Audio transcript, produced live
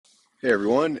Hey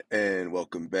everyone, and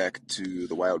welcome back to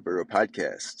the Wild Burrow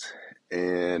podcast.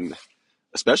 And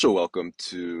a special welcome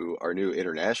to our new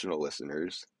international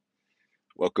listeners.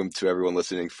 Welcome to everyone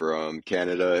listening from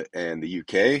Canada and the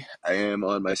UK. I am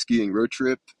on my skiing road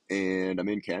trip and I'm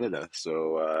in Canada.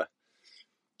 So,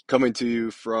 coming to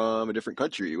you from a different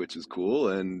country, which is cool.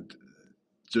 And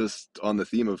just on the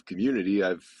theme of community,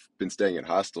 I've been staying in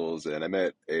hostels and I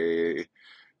met a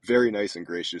very nice and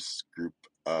gracious group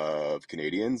of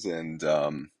Canadians, and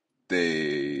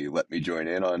they let me join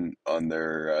in on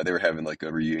their. They were having like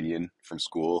a reunion from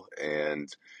school, and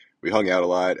we hung out a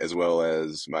lot. As well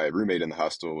as my roommate in the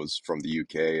hostel was from the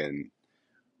UK, and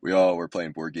we all were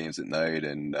playing board games at night,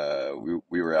 and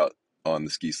we were out on the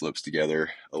ski slopes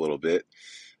together a little bit.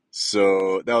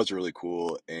 So that was really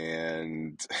cool,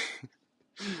 and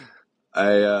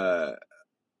I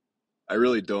I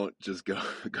really don't just go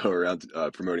go around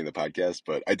promoting the podcast,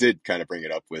 but I did kind of bring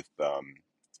it up with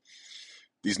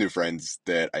these new friends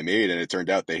that I made, and it turned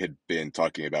out they had been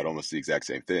talking about almost the exact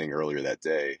same thing earlier that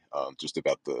day, just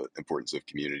about the importance of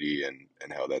community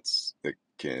and how that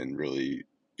can really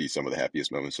be some of the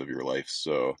happiest moments of your life.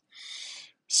 So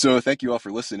thank you all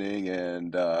for listening,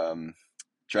 and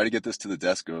try to get this to the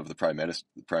desk of the prime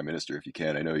minister if you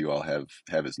can. I know you all have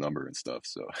his number and stuff,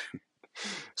 so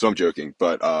I'm joking,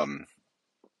 but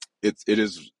it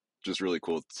is just really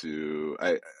cool to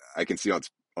I can see on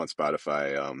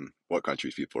Spotify what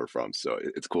countries people are from, so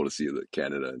it's cool to see the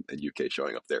Canada and UK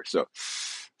showing up there. So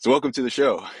welcome to the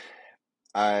show.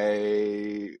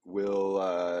 I will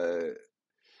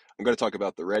I'm going to talk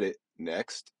about the Reddit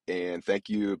next, and thank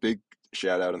you, big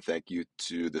shout out and thank you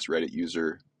to this Reddit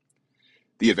user,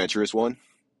 the adventurous one,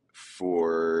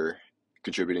 for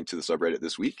contributing to the subreddit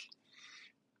this week.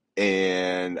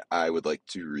 And I would like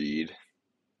to read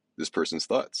this person's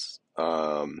thoughts.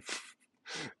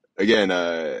 Again,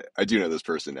 I do know this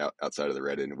person outside of the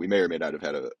Reddit, and we may or may not have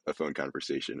had a phone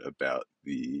conversation about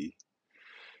the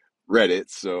Reddit,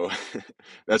 so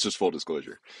that's just full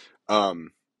disclosure.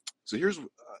 Um, so here's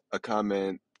a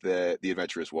comment that the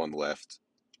adventurous one left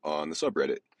on the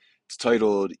subreddit. It's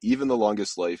titled, "Even the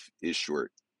longest life is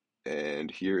short." And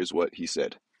here is what he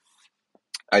said.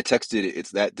 I texted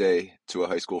 "It's that day" to a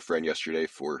high school friend yesterday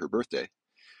for her birthday.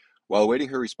 While awaiting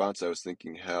her response, I was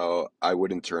thinking how I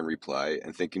would in turn reply,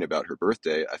 and thinking about her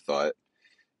birthday, I thought,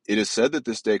 it is said that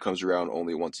this day comes around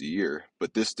only once a year,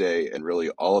 but this day, and really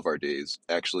all of our days,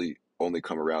 actually only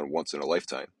come around once in a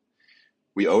lifetime.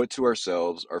 We owe it to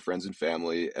ourselves, our friends and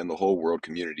family, and the whole world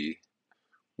community.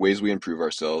 Ways we improve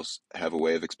ourselves have a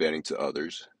way of expanding to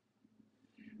others.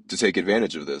 To take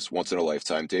advantage of this once in a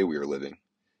lifetime day we are living.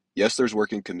 Yes, there's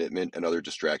working commitment and other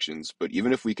distractions, but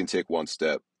even if we can take one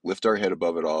step, lift our head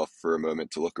above it all for a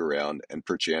moment to look around and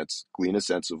perchance glean a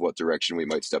sense of what direction we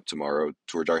might step tomorrow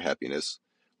toward our happiness,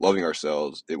 loving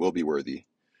ourselves, it will be worthy.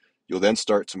 You'll then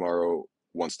start tomorrow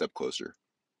one step closer.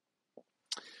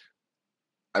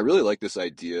 I really like this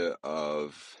idea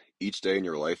of each day in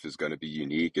your life is going to be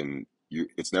unique, and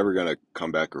it's never going to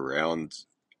come back around.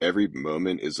 Every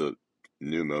moment is a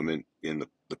new moment in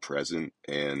the present,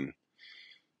 and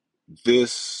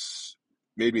this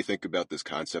made me think about this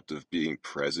concept of being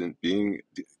present,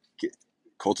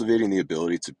 cultivating the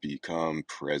ability to become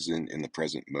present in the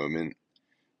present moment,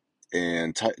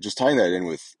 and just tying that in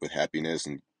with happiness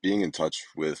and being in touch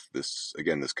with this,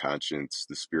 again, this conscience,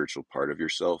 the spiritual part of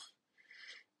yourself,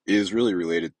 is really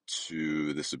related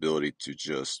to this ability to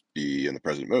just be in the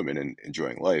present moment and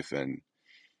enjoying life. And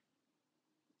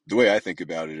the way I think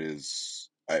about it is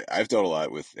I've dealt a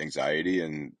lot with anxiety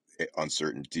and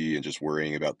uncertainty and just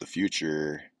worrying about the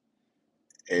future.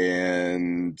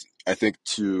 And I think,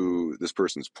 to this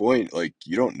person's point, like,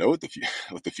 you don't know what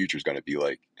the future is going to be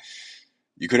like.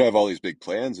 You could have all these big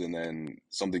plans, and then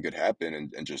something could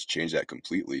happen and just change that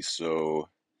completely. So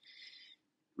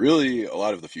really, a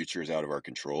lot of the future is out of our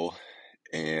control,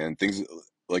 and things,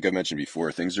 like I mentioned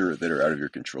before, things that are out of your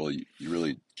control, you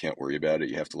really can't worry about it.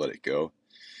 You have to let it go.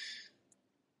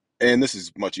 And this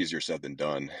is much easier said than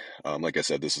done. Like I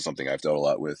said, this is something I've dealt a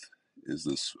lot with, is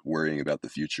this worrying about the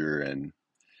future, and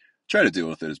try to deal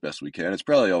with it as best we can. It's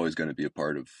probably always going to be a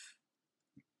part of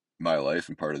my life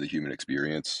and part of the human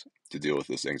experience to deal with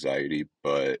this anxiety.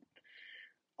 But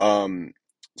um,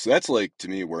 so that's, like, to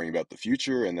me, worrying about the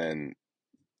future. And then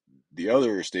the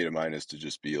other state of mind is to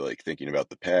just be like thinking about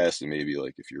the past, and maybe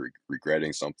like if you're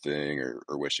regretting something,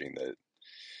 or wishing that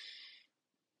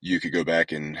you could go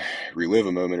back and relive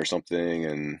a moment or something.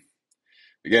 And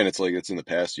again, it's like, it's in the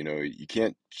past. You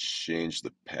can't change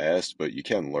the past, but you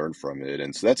can learn from it.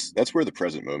 And so that's where the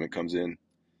present moment comes in.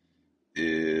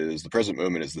 Is the present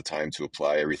moment is the time to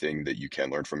apply everything that you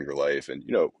can learn from your life. And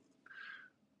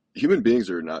human beings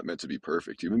are not meant to be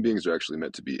perfect. Human beings are actually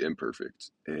meant to be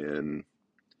imperfect. And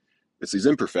it's these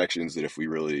imperfections that if we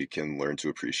really can learn to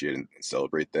appreciate and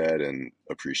celebrate that and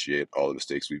appreciate all the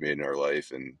mistakes we've made in our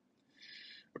life and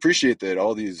appreciate that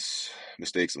all these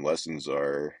mistakes and lessons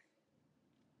are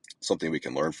something we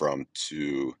can learn from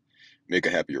to make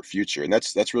a happier future. And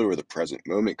that's really where the present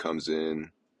moment comes in,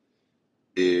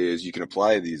 is you can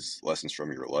apply these lessons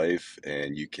from your life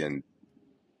and you can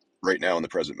right now in the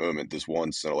present moment, this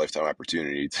once in a lifetime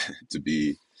opportunity to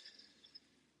be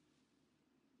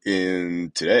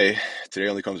in today. Today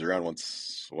only comes around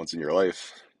once in your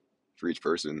life for each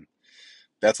person.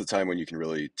 That's the time when you can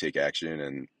really take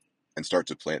action and start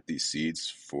to plant these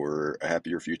seeds for a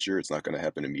happier future. It's not going to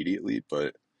happen immediately,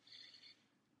 but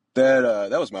that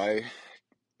was my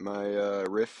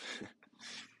riff.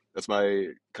 That's my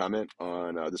comment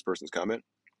on this person's comment.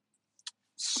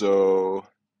 So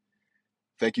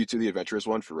thank you to the adventurous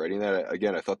one for writing that.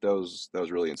 Again, I thought that was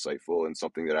really insightful and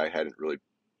something that I hadn't really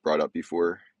brought up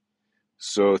before.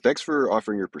 So thanks for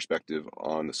offering your perspective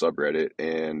on the subreddit.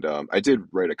 And I did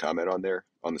write a comment on there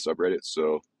on the subreddit.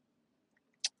 So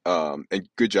and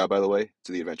good job, by the way,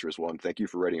 to the adventurous one. Thank you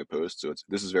for writing a post. So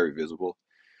this is very visible.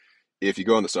 If you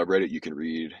go on the subreddit, you can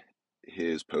read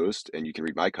his post and you can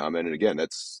read my comment. And again,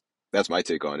 that's my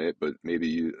take on it. But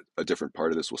maybe a different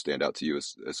part of this will stand out to you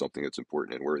as something that's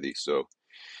important and worthy. So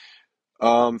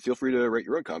feel free to write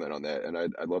your own comment on that, and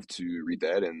I'd love to read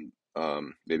that, and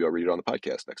maybe I'll read it on the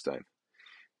podcast next time.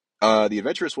 The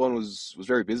adventurous one was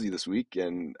very busy this week,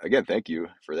 and again, thank you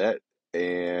for that.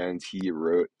 And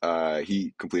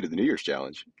he completed the New Year's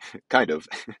challenge, kind of.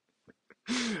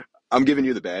 I'm giving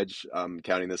you the badge. I'm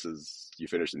counting this as you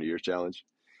finished the New Year's challenge.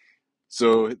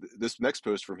 So this next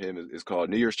post from him is called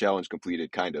 "New Year's Challenge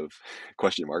Completed," kind of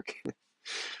question mark.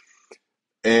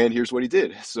 And here's what he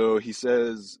did. So he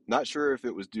says, not sure if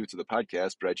it was due to the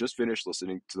podcast, but I just finished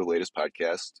listening to the latest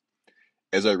podcast.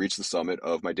 As I reached the summit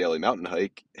of my daily mountain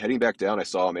hike, heading back down, I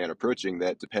saw a man approaching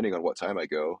that, depending on what time I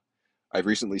go, I've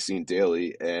recently seen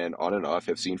daily and on and off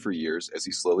have seen for years as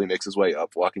he slowly makes his way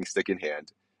up, walking stick in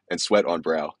hand and sweat on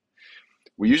brow.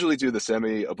 We usually do the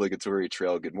semi-obligatory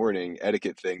trail good morning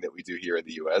etiquette thing that we do here in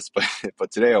the US, but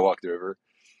today I walked over,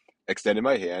 extended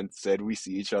my hand, said we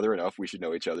see each other enough, we should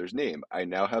know each other's name. I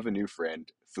now have a new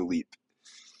friend, Philippe.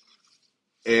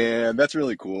 And that's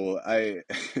really cool. I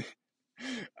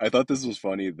thought this was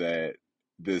funny that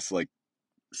this like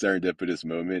serendipitous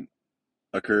moment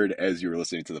occurred as you were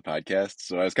listening to the podcast.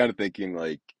 So I was kind of thinking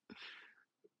like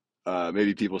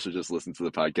maybe people should just listen to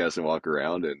the podcast and walk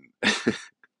around and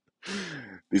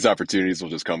these opportunities will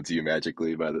just come to you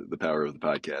magically by the power of the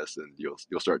podcast and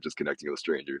you'll start just connecting with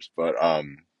strangers. But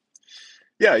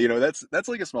yeah, that's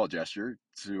like a small gesture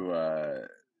to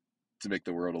make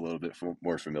the world a little bit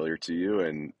more familiar to you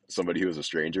and somebody who is a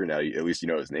stranger now at least you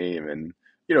know his name and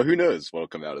who knows what'll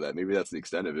come out of that. Maybe that's the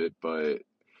extent of it, but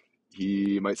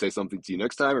he might say something to you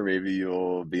next time, or maybe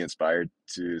you'll be inspired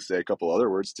to say a couple other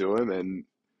words to him. And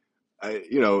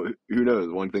who knows?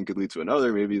 One thing could lead to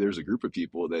another. Maybe there's a group of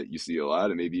people that you see a lot,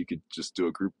 and maybe you could just do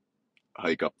a group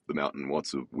hike up the mountain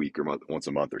once a week or once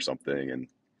a month or something. And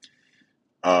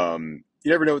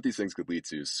you never know what these things could lead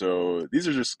to. So these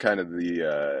are just kind of these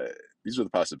are the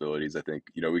possibilities. I think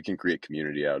we can create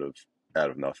community out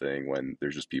of nothing when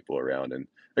there's just people around. And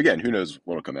again, who knows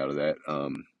what'll come out of that?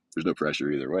 There's no pressure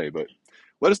either way. But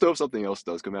let us know if something else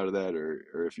does come out of that,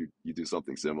 or if you do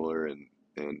something similar and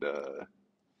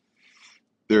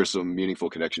there are some meaningful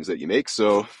connections that you make.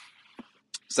 So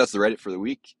that's the Reddit for the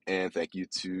week, and thank you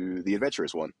to the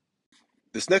adventurous one.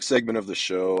 This next segment of the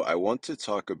show, I want to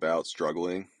talk about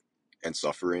struggling and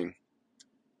suffering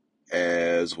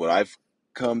as what I've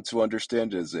come to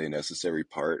understand is a necessary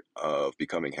part of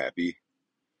becoming happy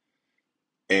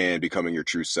and becoming your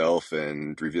true self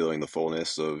and revealing the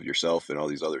fullness of yourself and all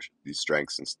these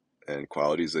strengths and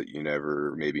qualities that you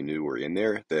never maybe knew were in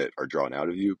there that are drawn out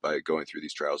of you by going through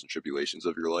these trials and tribulations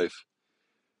of your life,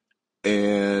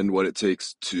 and what it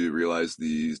takes to realize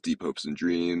these deep hopes and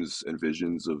dreams and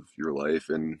visions of your life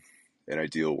and an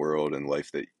ideal world and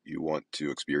life that you want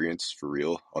to experience for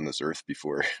real on this earth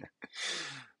before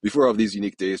before all of these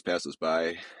unique days pass us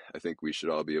by. I think we should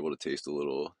all be able to taste a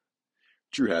little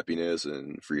true happiness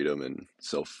and freedom and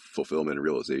self-fulfillment and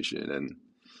realization. And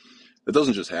it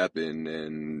doesn't just happen.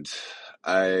 And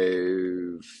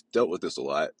I've dealt with this a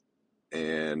lot.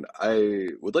 And I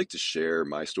would like to share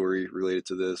my story related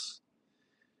to this.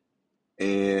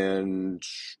 And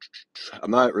I'm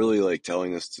not really like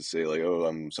telling this to say like, oh,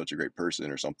 I'm such a great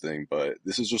person or something, but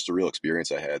this is just a real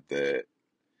experience I had that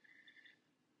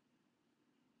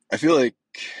I feel like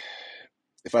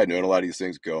if I had known a lot of these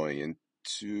things going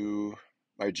into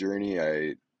my journey,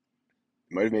 I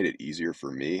might have made it easier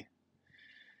for me.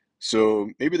 So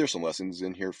maybe there's some lessons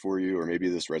in here for you, or maybe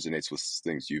this resonates with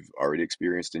things you've already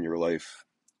experienced in your life.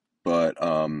 But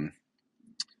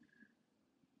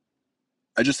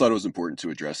I just thought it was important to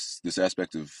address this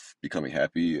aspect of becoming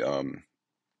happy.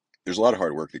 There's a lot of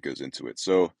hard work that goes into it.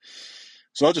 So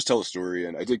I'll just tell a story,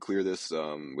 and I did clear this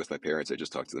with my parents. I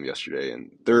just talked to them yesterday, and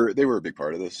they were a big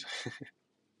part of this.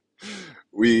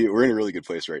 We're in a really good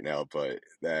place right now, but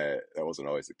that wasn't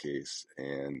always the case,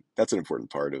 and that's an important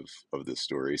part of this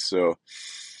story. So,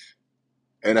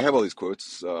 and I have all these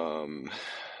quotes. A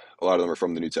lot of them are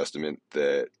from the New Testament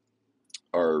that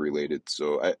are related.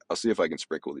 So I'll see if I can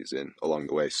sprinkle these in along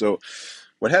the way. So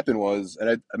what happened was, and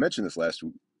I mentioned this last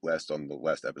on the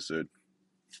last episode.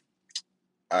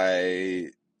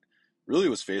 I really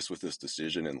was faced with this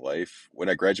decision in life when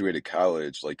I graduated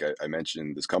college. Like I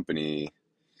mentioned, this company,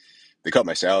 they cut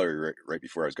my salary right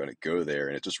before I was going to go there,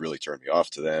 and it just really turned me off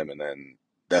to them. And then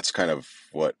that's kind of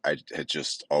what I had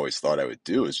just always thought I would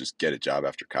do, is just get a job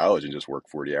after college and just work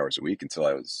 40 hours a week until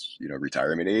I was,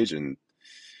 retirement age, and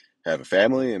have a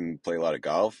family and play a lot of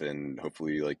golf, and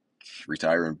hopefully like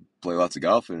retire and play lots of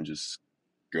golf and just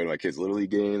go to my kids' little league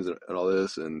games and all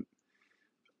this. And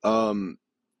um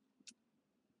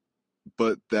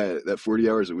but that 40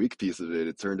 hours a week piece of it,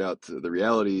 it turned out to, the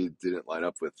reality didn't line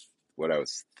up with what I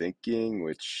was thinking,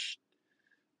 which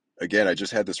again, I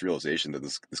just had this realization that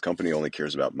this company only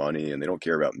cares about money and they don't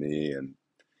care about me. And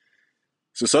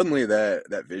so suddenly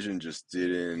that vision just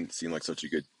didn't seem like such a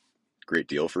great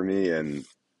deal for me. And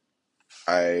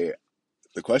I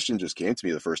the question just came to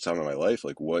me the first time in my life,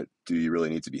 like, what do you really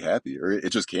need to be happy? Or it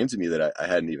just came to me that I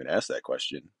hadn't even asked that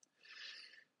question.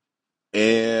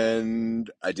 And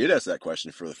I did ask that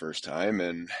question for the first time,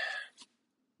 and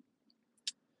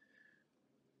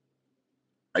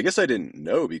I guess I didn't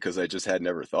know because I just had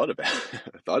never thought about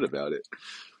thought about it.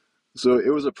 So it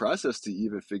was a process to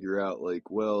even figure out, like,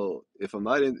 well, if I'm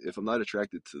not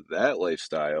attracted to that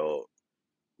lifestyle,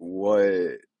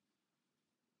 what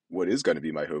what is going to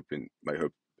be my hope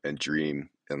and dream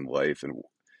in life, and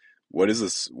what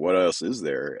else is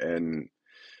there? And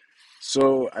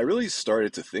so I really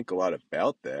started to think a lot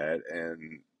about that,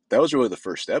 and that was really the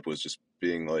first step, was just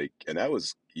being like, and that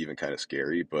was even kind of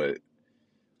scary, but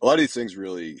a lot of these things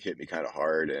really hit me kind of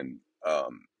hard. And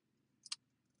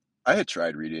I had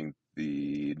tried reading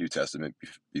the New Testament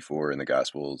before in the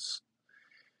Gospels,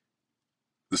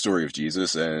 the story of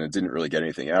Jesus, and didn't really get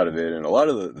anything out of it. And a lot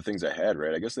of the things I had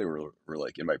read, I guess they were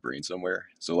like in my brain somewhere.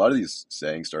 So a lot of these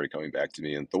sayings started coming back to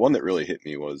me. And the one that really hit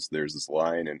me was, there's this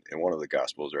line in one of the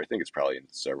Gospels, or I think it's probably in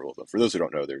several of them. For those who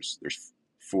don't know, there's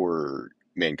four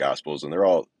main Gospels, and they're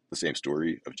all the same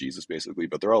story of Jesus basically,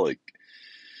 but they're all like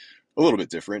a little bit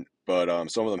different. But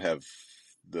some of them have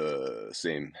the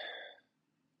same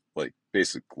like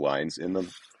basic lines in them.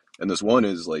 And this one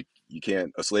is like,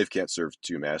 a slave can't serve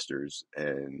two masters,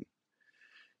 and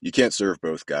you can't serve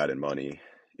both God and money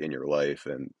in your life.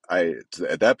 And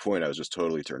at that point, I was just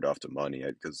totally turned off to money,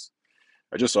 because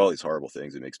I just saw these horrible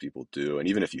things it makes people do. And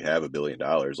even if you have $1 billion,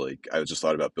 like I just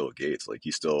thought about Bill Gates, like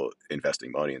he's still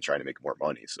investing money and trying to make more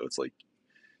money. So it's like,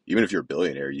 even if you're a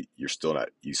billionaire, you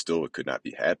still could not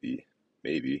be happy,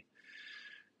 maybe.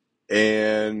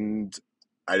 And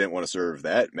I didn't want to serve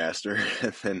that master.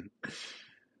 And then,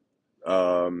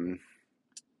 um,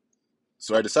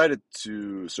 so I decided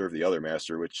to serve the other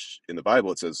master, which in the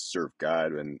Bible it says serve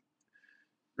God. And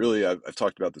really, I've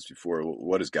talked about this before.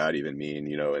 What does God even mean?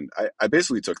 And I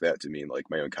basically took that to mean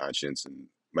like my own conscience and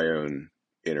my own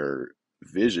inner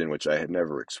vision, which I had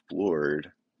never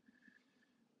explored,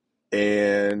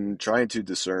 and trying to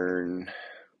discern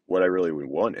what I really would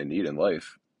want and need in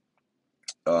life.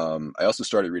 I also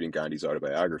started reading Gandhi's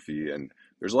autobiography, and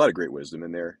there's a lot of great wisdom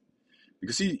in there,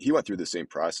 because he went through the same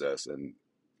process and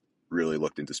really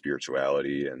looked into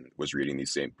spirituality and was reading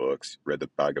these same books, read the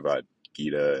Bhagavad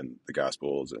Gita and the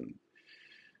Gospels, and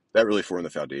that really formed the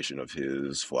foundation of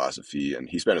his philosophy. And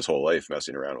he spent his whole life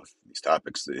messing around with these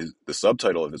topics. The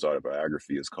subtitle of his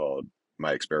autobiography is called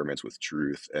My Experiments with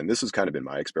Truth. And this has kind of been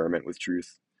my experiment with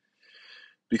truth,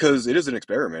 because it is an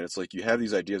experiment. It's like you have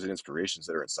these ideas and inspirations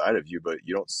that are inside of you, but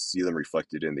you don't see them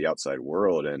reflected in the outside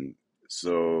world. And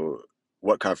so,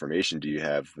 what confirmation do you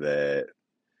have that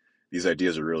these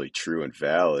ideas are really true and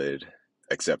valid,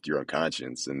 except your own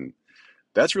conscience? And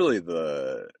that's really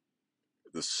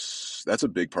that's a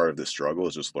big part of the struggle,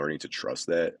 is just learning to trust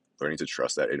that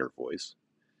inner voice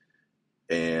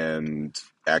and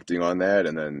acting on that,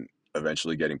 and then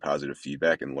eventually getting positive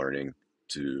feedback and learning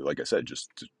to, like I said, just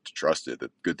to trust it,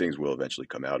 that good things will eventually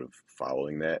come out of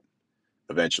following that.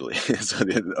 eventually. So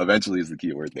eventually is the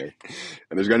key word there.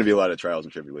 And there's going to be a lot of trials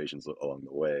and tribulations along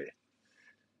the way.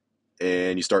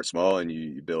 And you start small and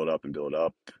you build up and build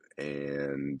up,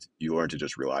 and you learn to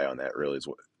just rely on that. Really, is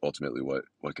what ultimately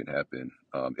what can happen.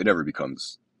 It never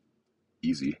becomes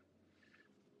easy,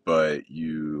 but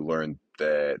you learn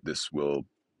that this will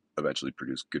eventually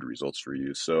produce good results for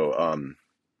you. So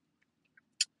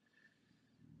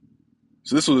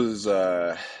this was,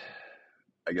 I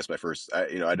guess, my first.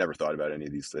 I never thought about any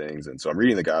of these things, and so I'm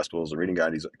reading the Gospels. I'm reading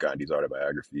Gandhi's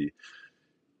autobiography.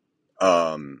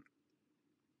 Um,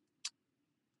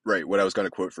 right, what I was going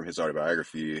to quote from his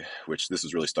autobiography, which this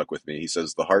has really stuck with me. He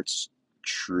says, "The heart's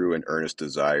true and earnest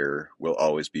desire will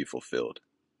always be fulfilled."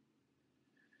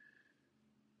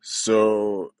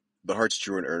 So the heart's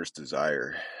true and earnest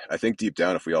desire. I think deep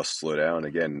down, if we all slow down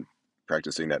again,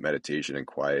 practicing that meditation and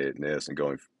quietness and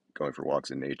going for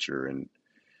walks in nature and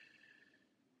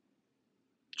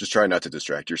just try not to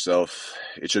distract yourself.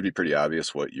 It should be pretty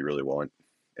obvious what you really want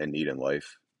and need in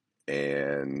life.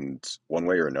 And one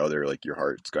way or another, like your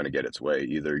heart's going to get its way.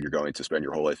 Either you're going to spend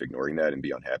your whole life ignoring that and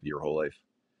be unhappy your whole life,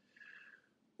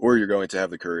 or you're going to have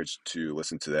the courage to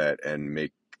listen to that and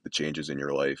make the changes in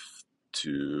your life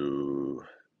to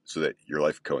so that your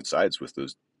life coincides with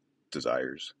those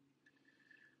desires.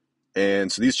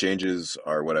 And so these changes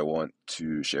are what I want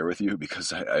to share with you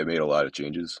because I made a lot of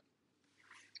changes.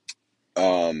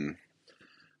 Um,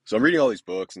 so I'm reading all these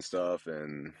books and stuff,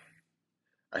 and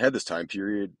I had this time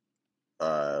period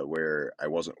where I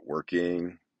wasn't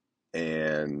working,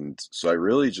 and so I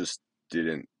really just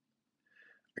didn't.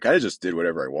 I kind of just did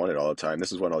whatever I wanted all the time.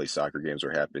 This is when all these soccer games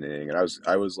were happening, and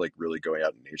I was like really going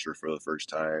out in nature for the first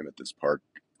time at this park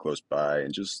close by,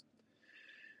 and just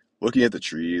looking at the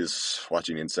trees,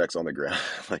 watching insects on the ground,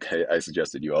 like I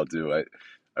suggested you all do.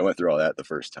 I went through all that the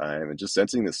first time, and just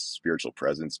sensing this spiritual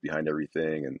presence behind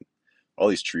everything, and all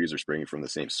these trees are springing from the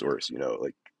same source.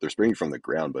 Like they're springing from the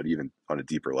ground, but even on a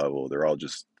deeper level,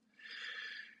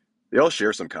 they all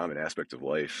share some common aspect of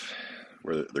life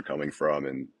where they're coming from,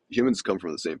 and humans come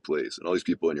from the same place, and all these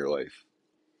people in your life,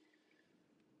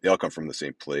 they all come from the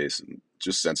same place, and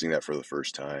just sensing that for the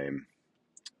first time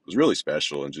was really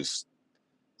special, and just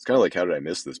it's kind of like, how did I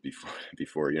miss this before?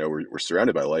 Before, we're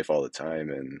surrounded by life all the time,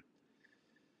 and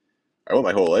I went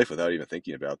my whole life without even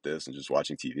thinking about this and just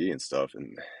watching TV and stuff,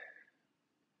 and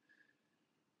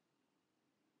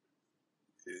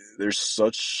there's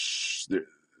such there,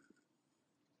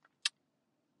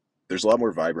 there's a lot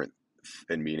more vibrant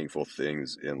and meaningful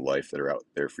things in life that are out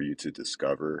there for you to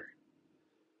discover,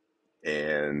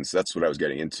 and so that's what I was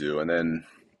getting into. And then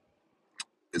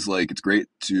it's like it's great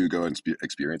to go and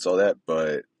experience all that,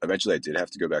 but eventually I did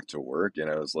have to go back to work, and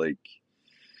I was like,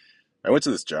 I went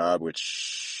to this job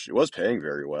which it was paying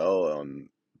very well,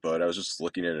 but I was just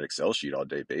looking at an Excel sheet all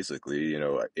day, basically,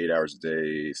 8 hours a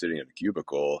day sitting in a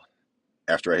cubicle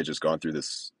after I had just gone through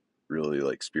this really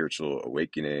like spiritual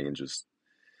awakening and just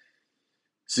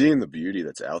seeing the beauty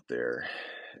that's out there.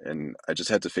 And I just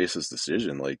had to face this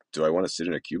decision, like, do I want to sit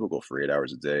in a cubicle for 8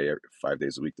 hours a day, 5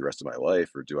 days a week, the rest of my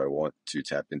life, or do I want to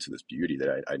tap into this beauty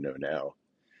that I know now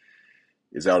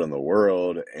is out in the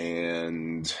world?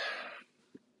 And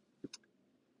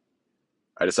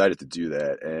I decided to do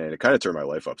that, and it kind of turned my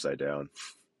life upside down,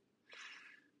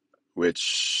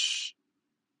 which,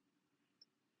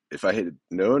 if I had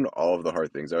known all of the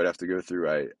hard things I would have to go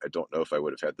through, I don't know if I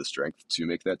would have had the strength to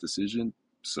make that decision.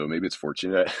 So maybe it's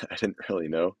fortunate I didn't really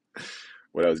know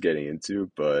what I was getting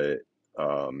into, but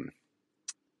um,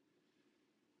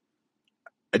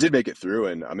 I did make it through,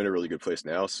 and I'm in a really good place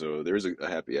now. So there is a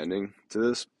happy ending to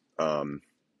this. Um,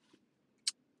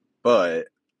 but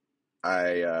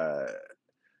I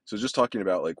so just talking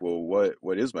about, like, well,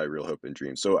 what is my real hope and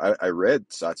dream? So I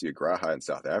read Satyagraha in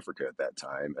South Africa at that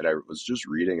time, and I was just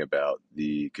reading about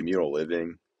the communal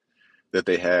living that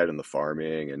they had and the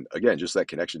farming, and again, just that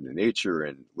connection to nature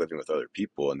and living with other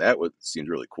people, and that what seemed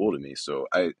really cool to me. So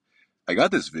I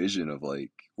got this vision of,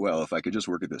 like, well, if I could just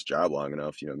work at this job long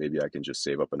enough, maybe I can just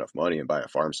save up enough money and buy a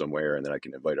farm somewhere, and then I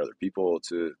can invite other people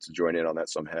to join in on that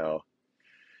somehow.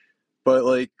 But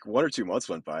like 1 or 2 months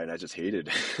went by, and I just hated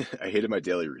I hated my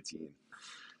daily routine.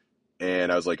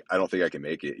 And I was like, I don't think I can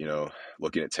make it,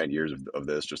 looking at 10 years of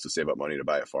this just to save up money to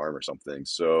buy a farm or something.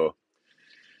 So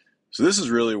this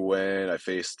is really when I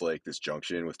faced like this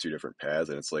junction with two different paths,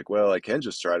 and it's like, well, I can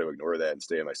just try to ignore that and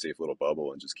stay in my safe little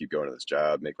bubble and just keep going to this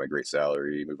job, make my great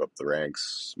salary, move up the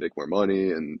ranks, make more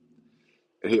money, and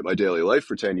hate my daily life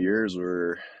for 10 years,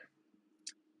 or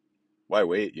why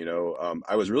wait?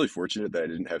 I was really fortunate that I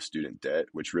didn't have student debt,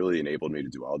 which really enabled me to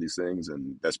do all these things,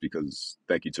 and that's because,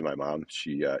 thank you to my mom.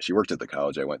 She worked at the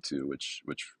college I went to, which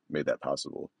made that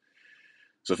possible.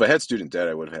 So if I had student debt,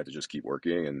 I would have had to just keep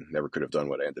working and never could have done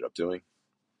what I ended up doing.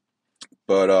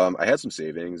 But I had some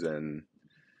savings and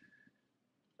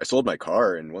I sold my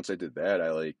car. And once I did that,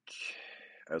 I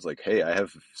was like, hey, I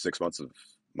have 6 months of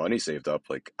money saved up.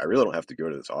 Like, I really don't have to go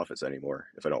to this office anymore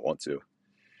if I don't want to.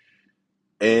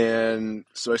 And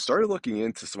so I started looking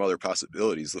into some other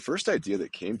possibilities. The first idea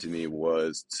that came to me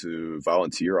was to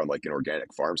volunteer on like an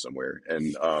organic farm somewhere.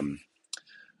 And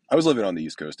I was living on the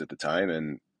East Coast at the time,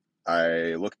 and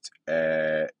I looked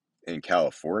at in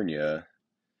California,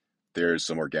 there's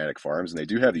some organic farms, and they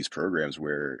do have these programs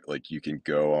where like you can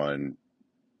go on,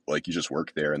 like you just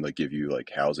work there and they give you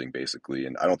like housing basically.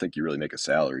 And I don't think you really make a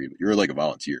salary. You're like a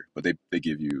volunteer, but they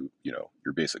give you, you know,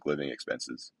 your basic living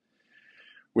expenses,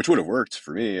 which would have worked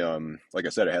for me. Like I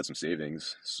said, I had some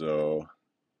savings, so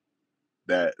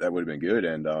that would have been good.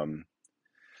 And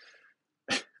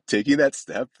taking that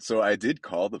step, so I did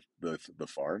call the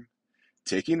farm.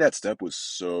 Taking that step was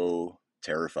so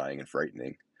terrifying and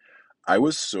frightening. I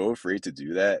was so afraid to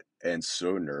do that and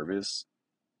so nervous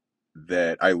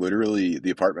that I literally,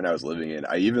 the apartment I was living in,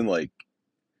 I even like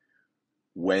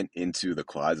went into the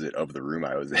closet of the room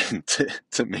I was in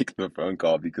to make the phone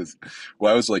call because,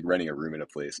 well, I was like renting a room in a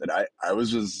place, and I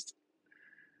was just,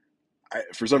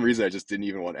 for some reason, I just didn't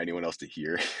even want anyone else to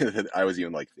hear that I was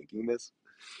even like thinking this.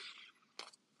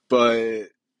 But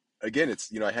again,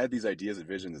 it's, you know, I had these ideas and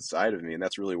visions inside of me, and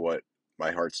that's really what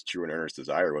my heart's true and earnest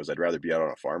desire was. I'd rather be out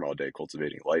on a farm all day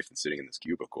cultivating life than sitting in this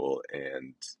cubicle.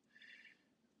 And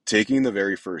taking the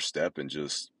very first step and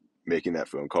just making that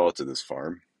phone call to this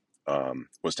farm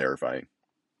was terrifying.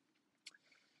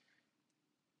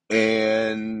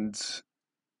 And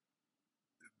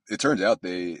it turns out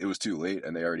it was too late,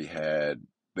 and they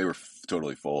were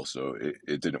totally full, so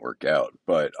it didn't work out.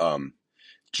 But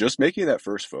just making that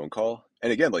first phone call,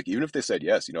 and again, like even if they said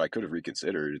yes, you know, I could have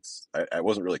reconsidered. I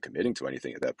wasn't really committing to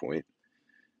anything at that point.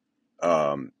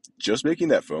 Just making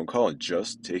that phone call and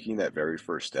just taking that very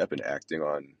first step and acting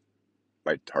on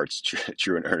my heart's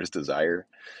true and earnest desire,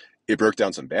 it broke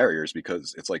down some barriers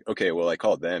because it's like, okay, well, I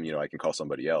called them, you know, I can call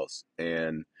somebody else.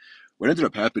 And what ended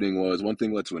up happening was one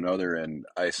thing led to another, and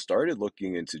I started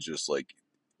looking into just like,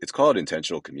 it's called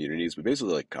intentional communities, but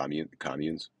basically like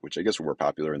communes, which I guess were more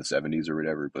popular in the 70s or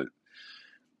whatever. But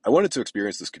I wanted to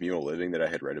experience this communal living that I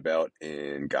had read about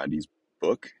in Gandhi's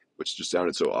book, which just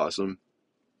sounded so awesome.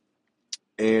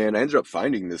 And I ended up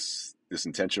finding this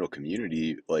intentional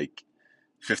community like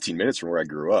 15 minutes from where I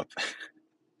grew up,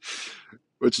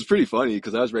 which is pretty funny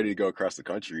because I was ready to go across the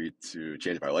country to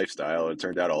change my lifestyle. And it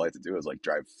turned out all I had to do was like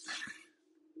drive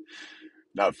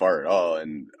not far at all,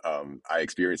 and I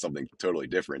experienced something totally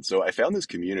different. So I found this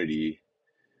community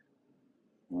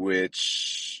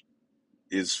which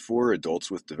is for adults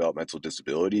with developmental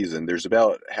disabilities, and there's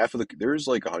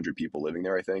like 100 people living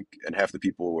there, I think, and half the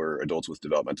people were adults with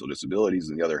developmental disabilities,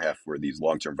 and the other half were these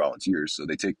long-term volunteers. So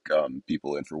they take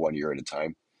people in for 1 year at a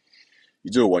time.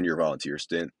 You do a 1 year volunteer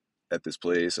stint at this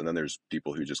place, and then there's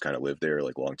people who just kind of live there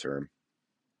like long term.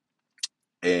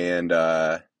 And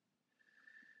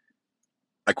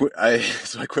I quit. I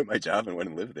so I quit my job and went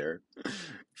and lived there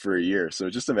for a year. So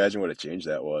just imagine what a change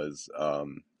that was.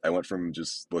 I went from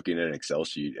just looking at an Excel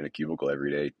sheet in a cubicle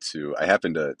every day to I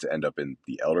happened to end up in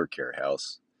the elder care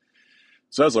house.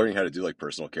 So I was learning how to do like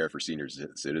personal care for senior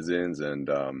citizens and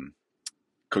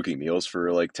cooking meals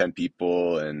for like 10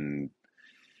 people, and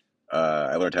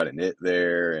I learned how to knit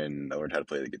there, and I learned how to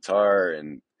play the guitar,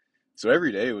 and so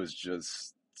every day was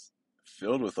just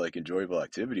filled with like enjoyable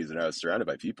activities, and I was surrounded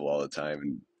by people all the time.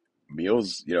 And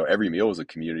meals, you know, every meal was a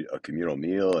communal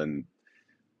meal, and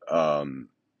um,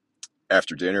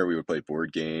 after dinner we would play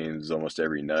board games almost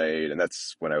every night, and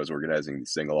that's when I was organizing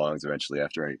these sing-alongs. Eventually,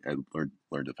 after I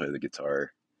learned to play the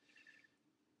guitar,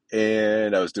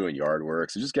 and I was doing yard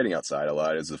work, so just getting outside a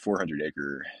lot. It was a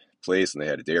 400-acre place, and they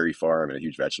had a dairy farm and a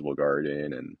huge vegetable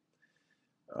garden, and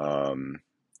um,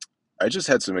 I just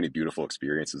had so many beautiful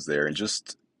experiences there, and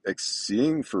just like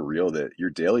seeing for real that your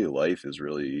daily life is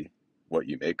really what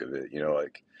you make of it. You know,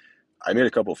 like I made a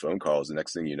couple phone calls. The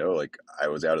next thing you know, like I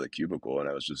was out of the cubicle and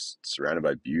I was just surrounded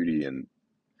by beauty and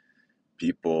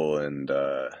people, and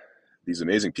these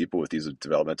amazing people with these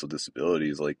developmental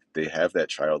disabilities. Like they have that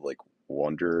childlike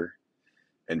wonder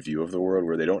and view of the world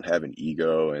where they don't have an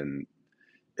ego, and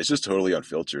it's just totally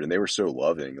unfiltered. And they were so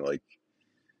loving. Like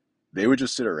they would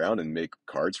just sit around and make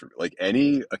cards for like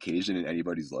any occasion in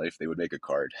anybody's life. They would make a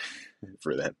card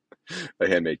for them, a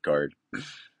handmade card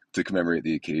to commemorate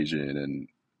the occasion, and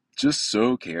just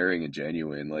so caring and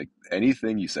genuine. Like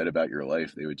anything you said about your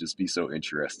life, they would just be so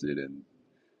interested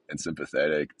and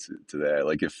sympathetic to that.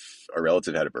 Like if a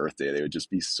relative had a birthday, they would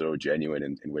just be so genuine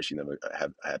in wishing them a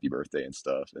happy birthday and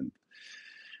stuff. And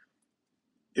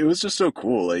it was just so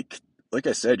cool. Like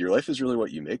I said, your life is really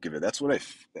what you make of it. That's what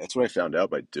I found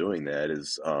out by doing that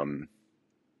is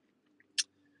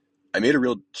I made a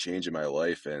real change in my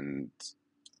life, and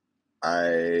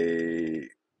I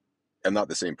am not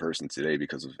the same person today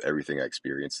because of everything I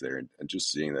experienced there, and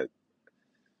just seeing that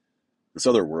this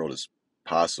other world is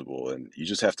possible, and you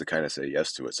just have to kind of say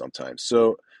yes to it sometimes.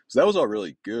 So that was all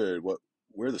really good.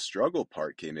 Where the struggle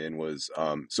part came in was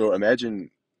so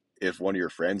imagine if one of your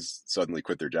friends suddenly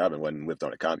quit their job and went and lived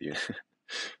on a commune,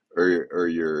 or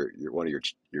your one of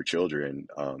your children,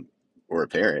 or a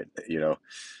parent,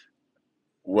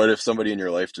 what if somebody in your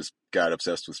life just got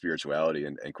obsessed with spirituality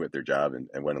and quit their job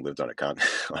and went and lived on a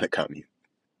on a commune?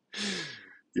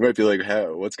 You might be like,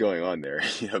 what's going on there?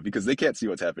 Because they can't see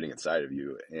what's happening inside of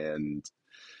you. And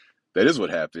that is what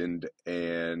happened.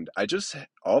 And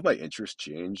all my interests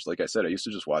changed. Like I said, I used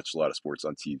to just watch a lot of sports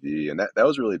on TV, and that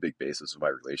was really a big basis of my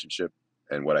relationship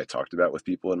and what I talked about with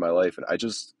people in my life. And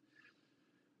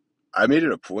I made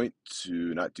it a point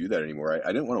to not do that anymore.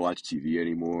 I didn't want to watch TV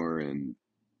anymore. And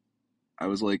I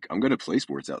was like, I'm going to play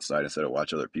sports outside instead of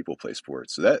watch other people play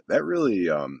sports. So that really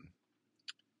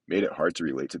made it hard to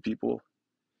relate to people,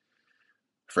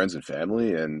 friends and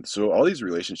family. And so all these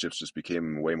relationships just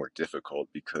became way more difficult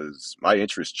because my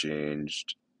interests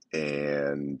changed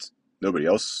and nobody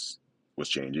else was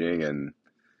changing. And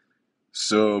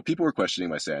so people were questioning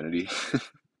my sanity.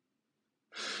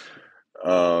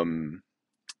 um,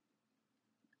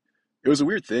 it was a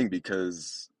weird thing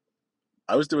because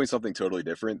I was doing something totally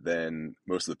different than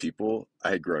most of the people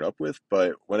I had grown up with.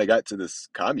 But when I got to this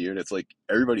commune, it's like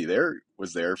everybody there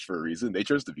was there for a reason. They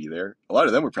chose to be there. A lot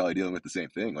of them were probably dealing with the same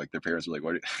thing. Like their parents were like,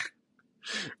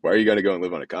 why are you going to go and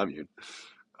live on a commune?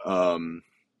 Um,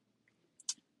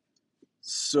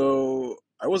 so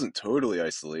I wasn't totally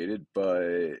isolated,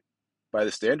 but by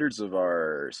the standards of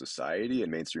our society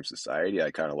and mainstream society,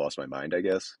 I kind of lost my mind, I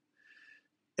guess.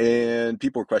 And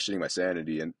people were questioning my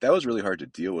sanity, and that was really hard to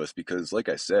deal with because, like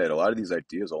I said, a lot of these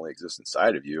ideas only exist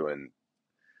inside of you, and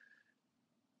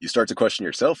you start to question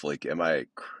yourself, like, am I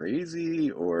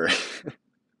crazy, or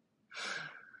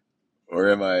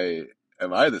am I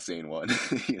the sane one?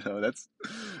 That's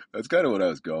kind of what I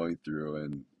was going through,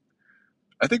 and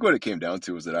I think what it came down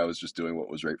to was that I was just doing what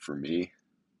was right for me.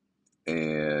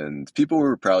 And people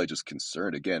were probably just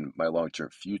concerned, again, my long-term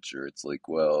future. It's like,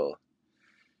 well,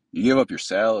 you give up your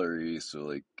salary, so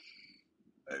like,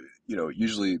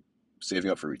 usually saving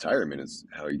up for retirement is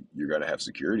how you're going to have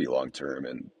security long term.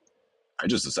 And I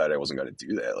just decided I wasn't going to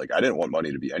do that. Like, I didn't want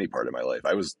money to be any part of my life.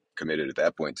 I was committed at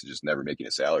that point to just never making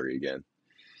a salary again.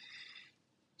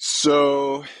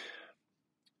 So,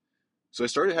 so I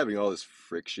started having all this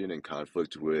friction and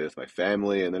conflict with my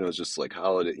family, and then it was just like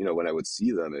holiday, when I would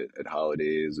see them at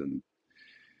holidays, and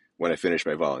when I finished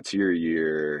my volunteer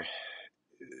year,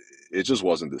 it just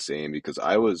wasn't the same because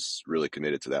I was really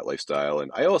committed to that lifestyle. And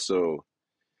I also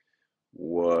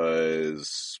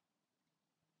was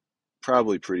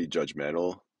probably pretty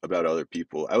judgmental about other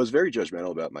people. I was very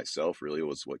judgmental about myself, really,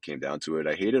 was what came down to it.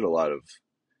 I hated a lot of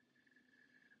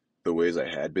the ways I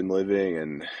had been living,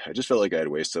 and I just felt like I had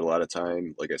wasted a lot of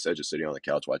time, like I said, just sitting on the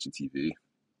couch watching TV.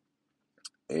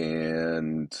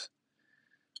 And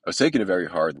I was taking a very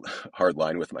hard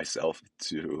line with myself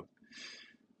to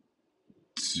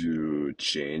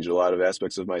change a lot of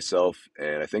aspects of myself.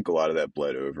 And I think a lot of that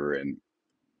bled over, and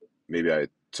maybe I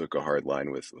took a hard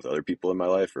line with other people in my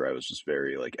life, or I was just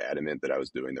very like adamant that I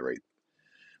was living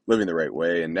the right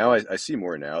way. And now I see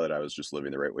more now that I was just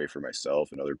living the right way for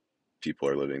myself, and other people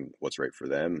are living what's right for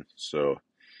them. So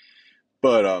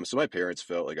my parents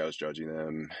felt like I was judging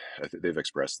them. I think they've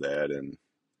expressed that, and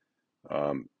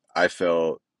I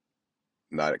felt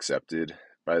not accepted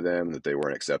by them, that they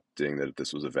weren't accepting that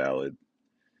this was a valid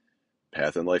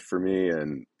path in life for me.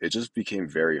 And it just became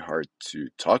very hard to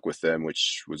talk with them,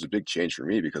 which was a big change for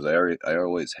me because I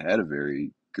always had a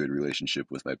very good relationship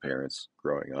with my parents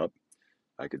growing up.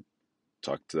 I could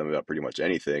talk to them about pretty much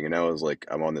anything. And now I was like,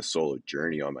 I'm on this solo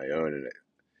journey on my own, and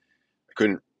I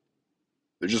couldn't,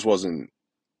 there just wasn't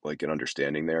like an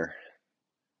understanding there.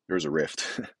 There was a rift.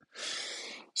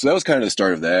 So that was kind of the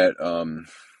start of that.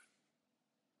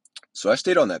 So I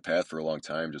stayed on that path for a long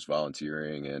time, just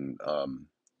volunteering and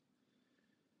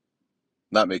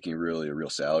not making really a real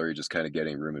salary, just kind of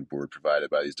getting room and board provided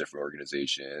by these different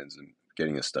organizations and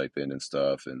getting a stipend and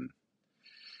stuff. And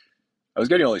I was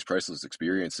getting all these priceless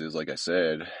experiences, like I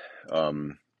said.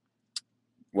 Um,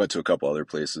 Went to a couple other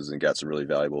places and got some really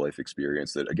valuable life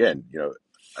experience that, again,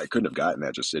 I couldn't have gotten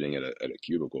that just sitting at a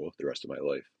cubicle the rest of my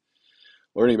life.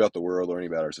 learning about the world, learning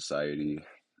about our society,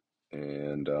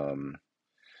 and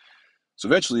so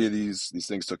eventually these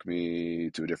things took me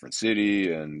to a different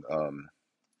city, and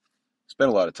spent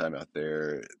a lot of time out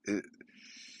there.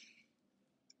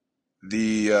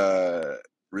 The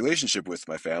relationship with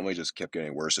my family just kept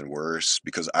getting worse and worse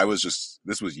because I was just,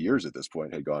 this was years at this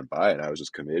point had gone by, and I was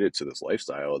just committed to this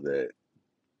lifestyle that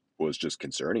was just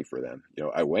concerning for them.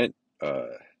 I went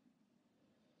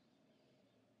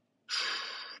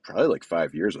probably like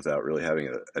 5 years without really having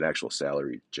an actual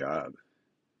salaried job,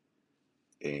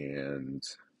 and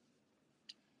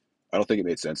I don't think it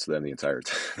made sense to them the entire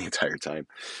time.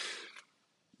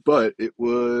 But it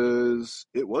was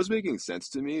making sense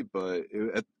to me, but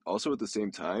also at the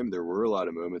same time there were a lot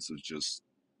of moments of just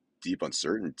deep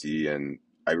uncertainty, and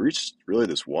I reached really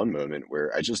this one moment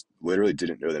where I just literally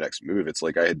didn't know the next move. It's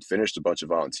like I had finished a bunch of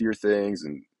volunteer things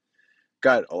and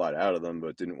got a lot out of them,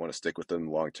 but didn't want to stick with them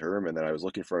long term. And then I was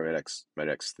looking for my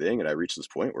next thing, and I reached this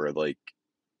point where like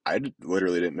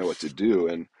literally didn't know what to do.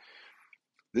 And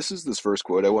this first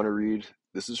quote I want to read.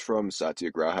 This is from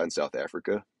Satyagraha in South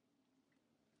Africa.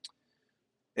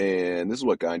 And this is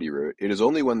what Gandhi wrote. It is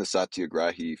only when the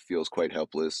Satyagrahi feels quite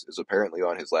helpless, is apparently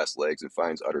on his last legs, and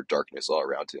finds utter darkness all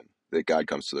around him, that God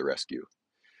comes to the rescue.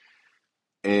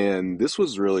 And this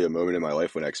was really a moment in my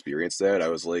life when I experienced that. I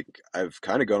was like, I've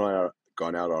kind of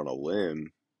gone out on a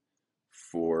limb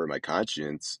for my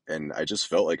conscience, and I just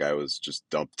felt like I was just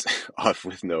dumped off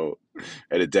with no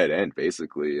at a dead end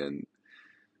basically. And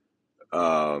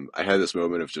I had this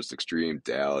moment of just extreme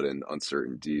doubt and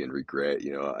uncertainty and regret.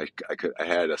 I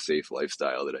had a safe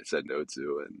lifestyle that I said no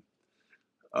to, and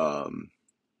um,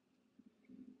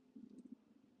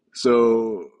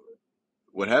 so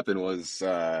what happened was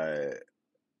I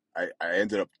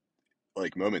ended up,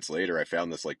 like, moments later, I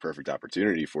found this like perfect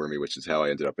opportunity for me, which is how I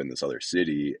ended up in this other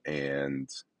city. And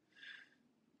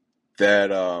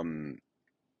that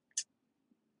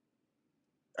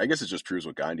I guess it just proves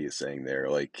what Gandhi is saying there.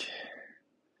 Like,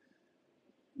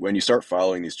 when you start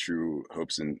following these true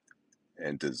hopes and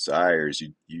desires,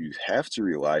 you have to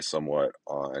rely somewhat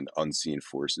on unseen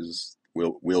forces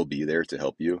will be there to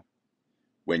help you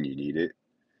when you need it.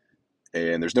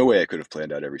 And there's no way I could have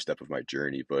planned out every step of my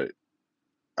journey, but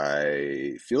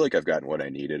I feel like I've gotten what I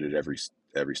needed at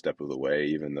every step of the way,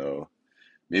 even though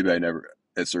maybe I never,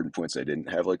 at certain points, I didn't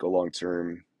have like a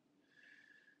long-term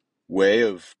way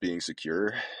of being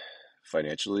secure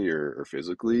financially or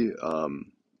physically.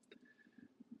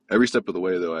 Every step of the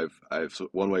way, though, I've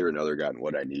one way or another gotten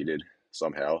what I needed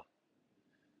somehow.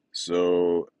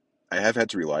 So I have had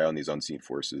to rely on these unseen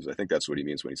forces. I think that's what he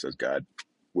means when he says God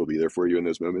will be there for you in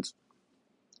those moments.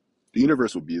 The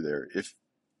universe will be there if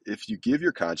you give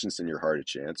your conscience and your heart a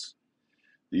chance.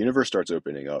 The universe starts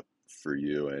opening up for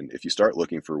you, and if you start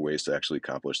looking for ways to actually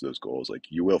accomplish those goals, like,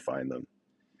 you will find them.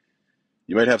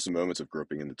 You might have some moments of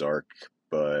groping in the dark,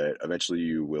 but eventually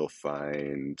you will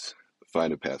find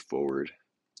a path forward.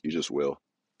 You just will.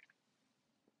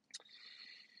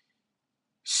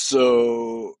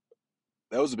 So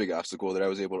that was a big obstacle that I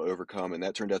was able to overcome, and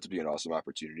that turned out to be an awesome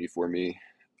opportunity for me.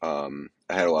 I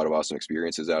had a lot of awesome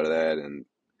experiences out of that, and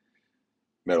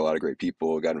met a lot of great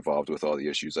people. Got involved with all the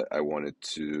issues I wanted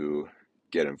to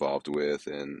get involved with,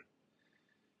 and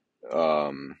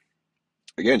um,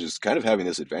 again, just kind of having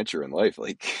this adventure in life.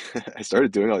 Like, I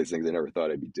started doing all these things I never thought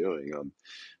I'd be doing.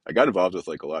 I got involved with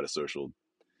like a lot of social,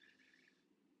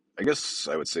 I guess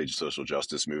I would say, social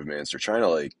justice movements, or trying to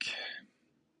like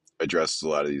address a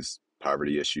lot of these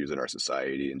poverty issues in our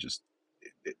society and just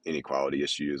inequality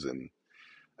issues. And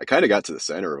I kind of got to the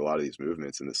center of a lot of these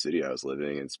movements in the city I was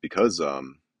living. And it's because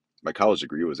my college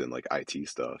degree was in like IT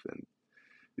stuff, and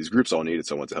these groups all needed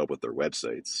someone to help with their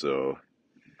websites. So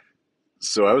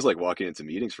I was like walking into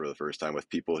meetings for the first time with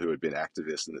people who had been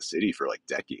activists in the city for like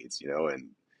decades. And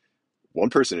one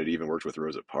person had even worked with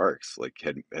Rosa Parks, like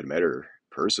had met her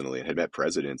personally and had met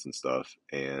presidents and stuff.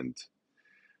 And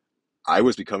I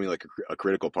was becoming like a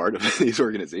critical part of these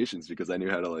organizations because I knew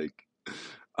how to like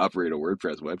operate a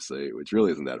WordPress website, which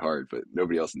really isn't that hard, but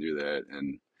nobody else knew that.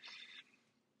 And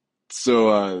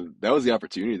so that was the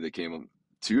opportunity that came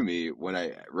to me when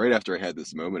right after I had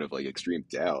this moment of like extreme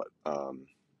doubt. I'm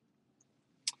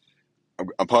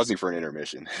pausing for an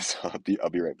intermission, so I'll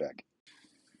be right back.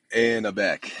 And I'm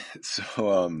back.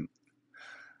 So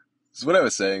what I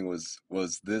was saying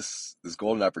was this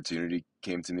golden opportunity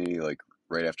came to me like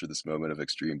right after this moment of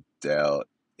extreme doubt.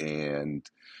 And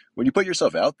when you put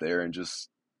yourself out there and just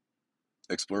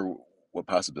explore what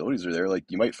possibilities are there, like,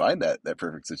 you might find that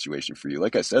perfect situation for you.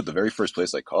 Like I said, the very first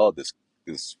place I called,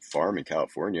 this farm in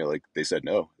California, like, they said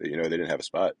no. They didn't have a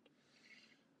spot.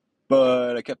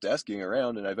 But I kept asking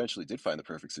around, and I eventually did find the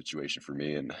perfect situation for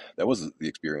me, and that was the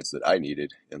experience that I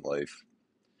needed in life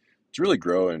to really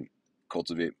grow and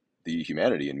cultivate the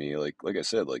humanity in me. Like I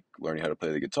said, like learning how to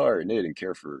play the guitar and knit and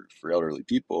care for elderly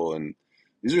people, and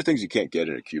these are things you can't get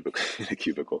in a cubicle. In a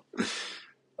cubicle.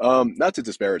 Not to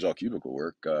disparage all cubicle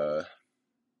work.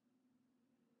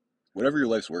 Whatever your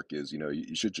life's work is,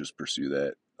 you should just pursue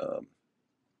that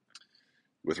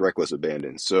with reckless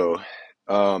abandon.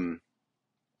 Um,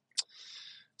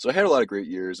 so I had a lot of great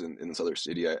years in this other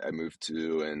city I moved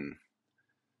to, and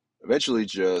eventually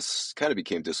just kind of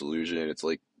became disillusioned. It's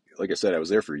like I said, I was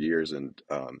there for years, and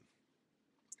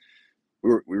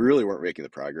we really weren't making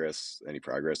any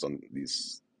progress on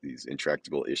these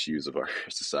intractable issues of our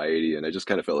society, and I just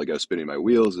kind of felt like I was spinning my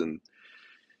wheels, and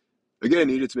again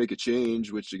needed to make a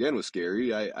change, which again was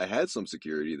scary. I had some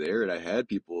security there, and I had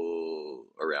people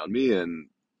around me, and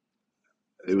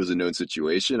it was a known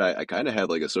situation. I kind of had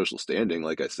like a social standing,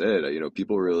 like I said.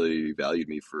 People really valued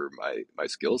me for my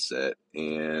skill set,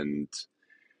 and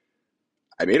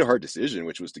I made a hard decision,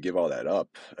 which was to give all that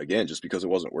up again, just because it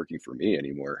wasn't working for me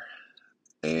anymore.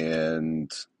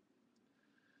 And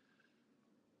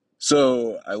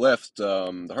so I left.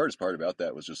 The hardest part about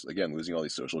that was just, again, losing all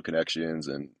these social connections.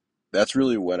 And that's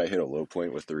really when I hit a low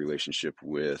point with the relationship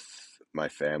with my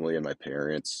family and my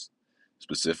parents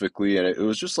specifically. And it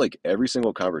was just like every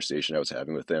single conversation I was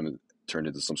having with them turned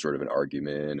into some sort of an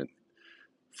argument. And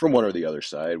from one or the other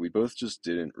side, we both just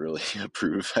didn't really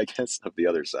approve, I guess, of the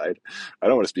other side. I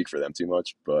don't want to speak for them too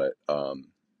much, but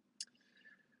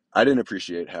I didn't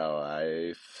appreciate how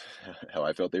I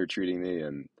felt they were treating me,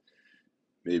 and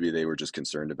maybe they were just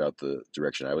concerned about the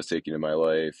direction I was taking in my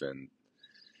life. And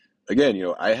again,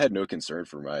 I had no concern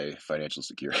for my financial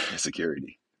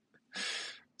security.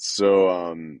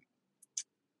 So,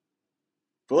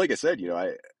 but like I said,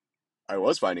 I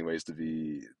was finding ways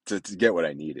to get what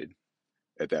I needed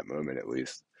at that moment, at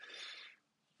least.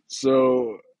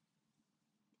 So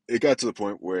it got to the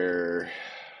point where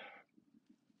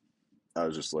I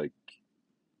was just like,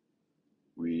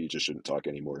 we just shouldn't talk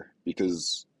anymore,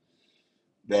 because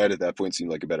that at that point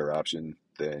seemed like a better option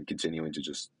than continuing to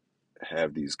just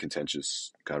have these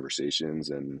contentious conversations.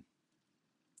 And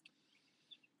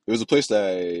it was a place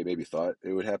that I maybe thought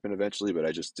it would happen eventually, but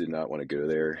I just did not want to go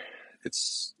there.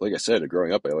 It's like I said,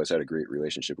 growing up, I always had a great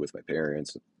relationship with my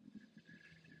parents,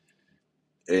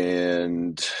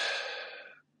 and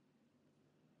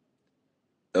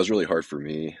that was really hard for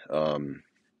me.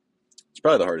 It's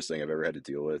probably the hardest thing I've ever had to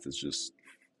deal with. It's just,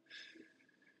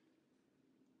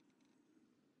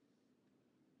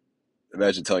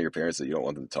 imagine telling your parents that you don't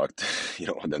want them to talk to, you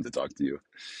don't want them to talk to you,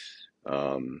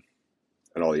 um,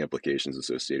 and all the implications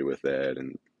associated with that.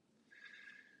 And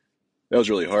that was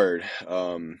really hard.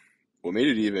 What made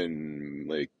it even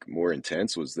like more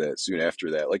intense was that soon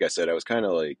after that, like I said, I was kind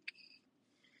of like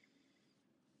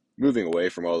moving away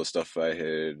from all the stuff I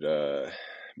had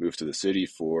moved to the city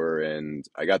for, and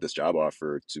I got this job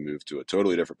offer to move to a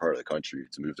totally different part of the country,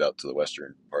 to move out to the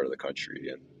western part of the country,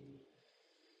 and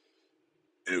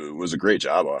it was a great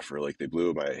job offer. Like, they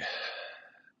blew my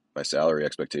salary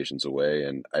expectations away,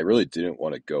 and I really didn't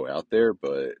want to go out there,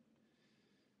 but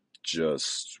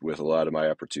just with a lot of my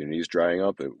opportunities drying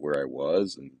up at where I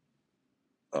was, and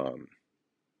um,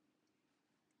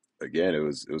 again, it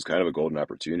was kind of a golden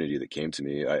opportunity that came to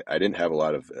me. I didn't have a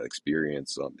lot of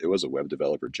experience. It was a web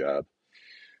developer job,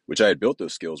 which I had built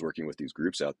those skills working with these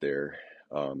groups out there.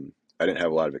 I didn't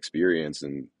have a lot of experience,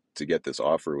 and to get this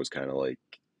offer was kind of like,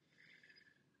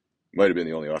 might have been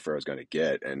the only offer I was going to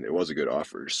get, and it was a good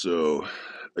offer. So,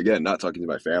 again, not talking to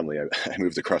my family, I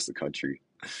moved across the country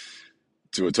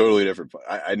to a totally different.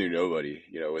 I knew nobody,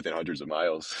 within hundreds of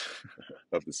miles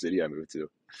of the city I moved to,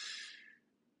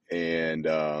 and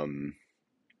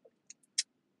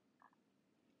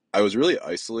I was really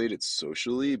isolated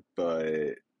socially,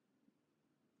 but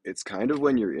it's kind of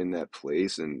when you're in that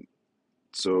place, and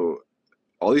so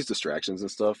all these distractions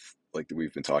and stuff like that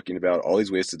we've been talking about, all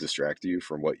these ways to distract you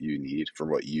from what you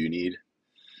need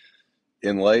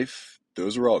in life,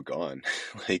 those were all gone.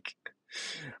 Like,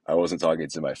 I wasn't talking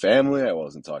to my family, I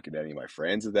wasn't talking to any of my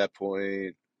friends at that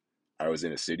point. I was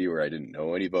in a city where I didn't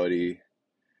know anybody,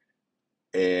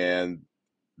 and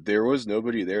there was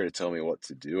nobody there to tell me what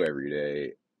to do every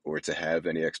day or to have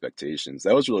any expectations.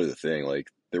 That was really the thing. Like,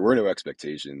 there were no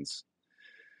expectations.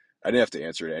 I didn't have to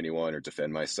answer to anyone or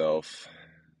defend myself,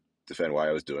 defend why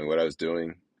I was doing what I was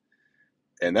doing.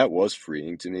 And that was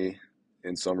freeing to me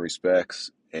in some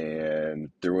respects. And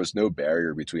there was no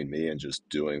barrier between me and just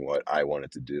doing what I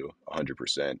wanted to do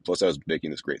 100%. Plus, I was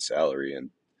making this great salary. And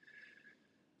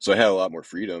so I had a lot more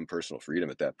freedom, personal freedom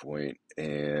at that point.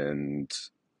 And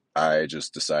I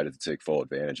just decided to take full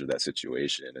advantage of that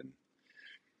situation. And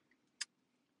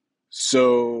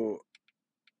so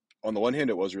on the one hand,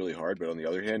 it was really hard, but on the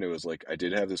other hand, it was like I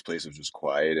did have this place of just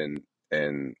quiet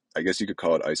and I guess you could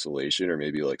call it isolation or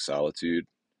maybe like solitude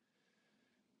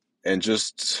and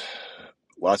just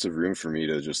lots of room for me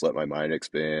to just let my mind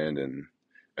expand. And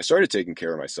I started taking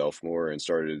care of myself more and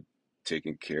started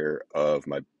taking care of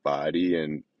my body.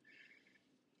 And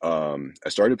I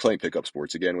started playing pickup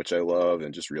sports again, which I love,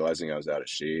 and just realizing I was out of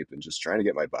shape and just trying to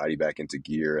get my body back into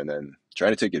gear and then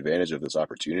trying to take advantage of this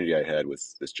opportunity I had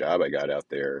with this job I got out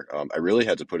there. I really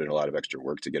had to put in a lot of extra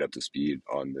work to get up to speed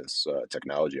on this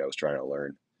technology I was trying to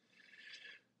learn.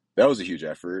 That was a huge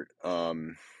effort.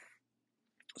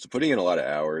 So putting in a lot of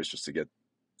hours just to get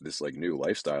this like new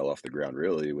lifestyle off the ground,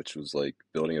 really, which was like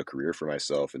building a career for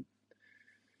myself and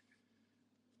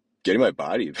getting my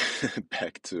body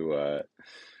back to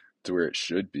where it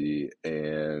should be.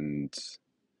 And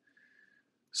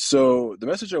so the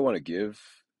message I want to give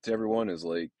to everyone is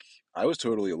like I was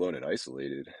totally alone and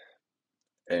isolated,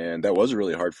 and that was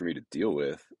really hard for me to deal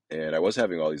with. And I was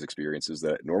having all these experiences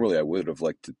that normally I would have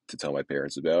liked to tell my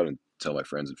parents about and tell my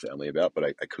friends and family about, but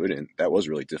I couldn't. That was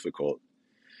really difficult.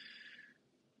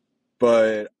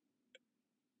 But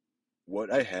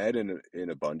what I had in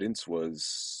abundance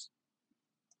was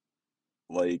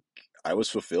like I was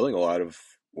fulfilling a lot of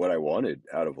what I wanted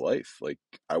out of life. Like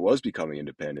I was becoming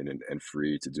independent and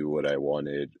free to do what I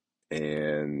wanted.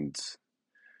 And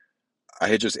I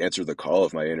had just answered the call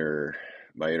of my inner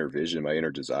vision, my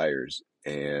inner desires.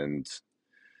 And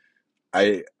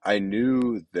I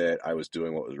knew that I was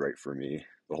doing what was right for me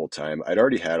the whole time. I'd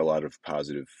already had a lot of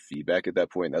positive feedback at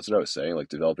that point. That's what I was saying, like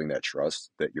developing that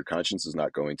trust that your conscience is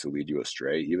not going to lead you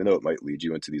astray, even though it might lead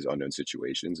you into these unknown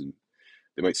situations and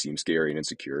they might seem scary and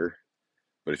insecure.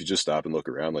 But if you just stop and look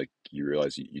around, like you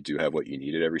realize you do have what you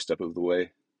need at every step of the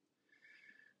way.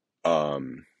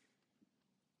 Um,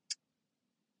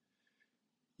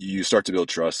 you start to build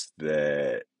trust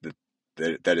that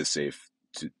is safe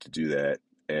to do that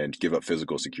and give up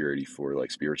physical security for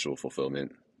like spiritual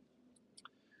fulfillment.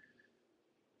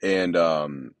 And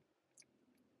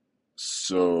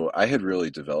so I had really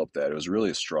developed that. It was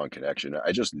really a strong connection.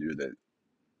 I just knew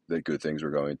that good things were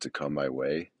going to come my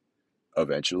way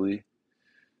eventually.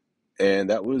 And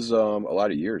that was a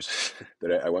lot of years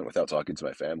that I went without talking to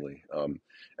my family. And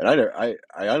I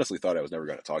honestly thought I was never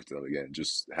going to talk to them again.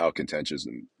 Just how contentious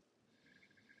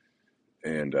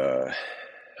and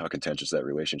how contentious that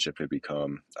relationship had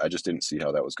become. I just didn't see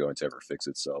how that was going to ever fix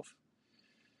itself.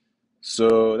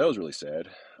 So that was really sad.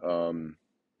 Um,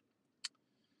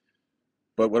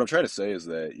 but what I'm trying to say is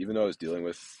that even though I was dealing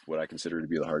with what I consider to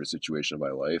be the hardest situation of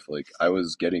my life, like I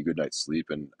was getting a good night's sleep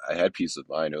and I had peace of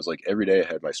mind. It was like every day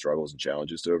I had my struggles and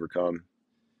challenges to overcome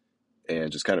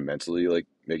and just kind of mentally like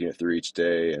making it through each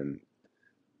day. And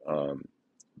um,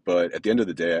 but at the end of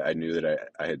the day, I knew that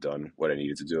I had done what I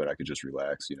needed to do and I could just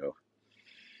relax,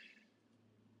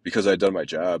 because I'd done my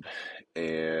job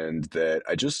and that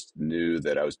I just knew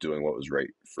that I was doing what was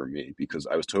right for me because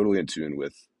I was totally in tune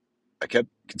with, I kept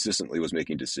consistently was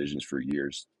making decisions for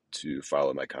years to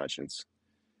follow my conscience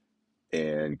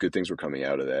and good things were coming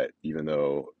out of that, even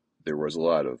though there was a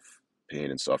lot of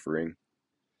pain and suffering.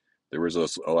 There was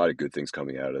a lot of good things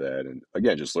coming out of that. And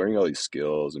again, just learning all these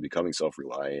skills and becoming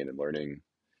self-reliant and learning,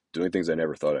 doing things I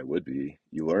never thought I would be.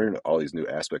 You learn all these new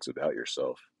aspects about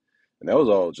yourself. And that was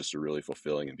all just a really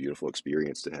fulfilling and beautiful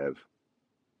experience to have.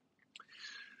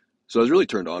 So I was really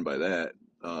turned on by that.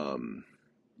 Um,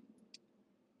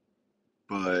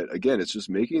 but again, it's just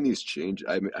making these changes.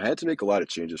 I had to make a lot of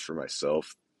changes for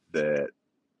myself that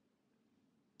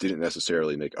didn't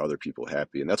necessarily make other people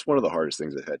happy. And that's one of the hardest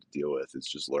things I had to deal with is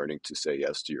just learning to say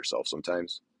yes to yourself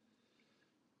sometimes.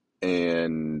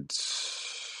 And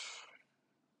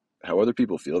how other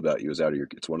people feel about you is out of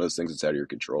it's one of those things that's out of your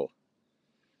control.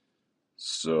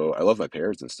 So I love my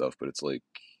parents and stuff, but it's like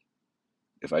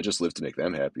if I just lived to make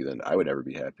them happy, then I would never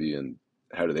be happy. And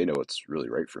how do they know what's really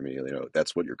right for me?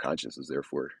 That's what your conscience is there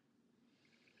for.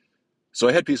 So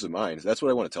I had peace of mind. That's what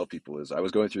I want to tell people is I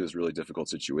was going through this really difficult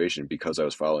situation because I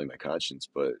was following my conscience,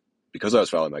 but because I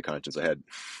was following my conscience, I had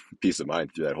peace of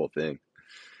mind through that whole thing.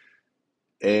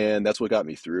 And that's what got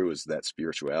me through is that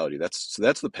spirituality. That's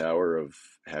the power of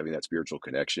having that spiritual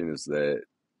connection is that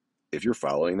if you're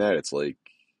following that, it's like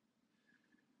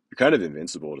you're kind of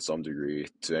invincible to some degree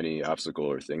to any obstacle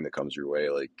or thing that comes your way.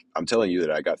 Like I'm telling you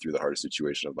that I got through the hardest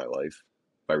situation of my life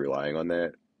by relying on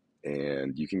that.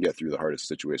 And you can get through the hardest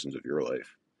situations of your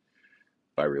life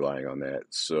by relying on that.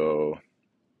 So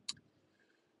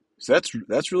that's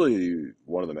really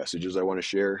one of the messages I want to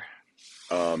share.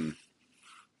 Um,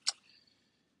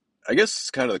 I guess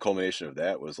kind of the culmination of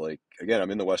that was like, again,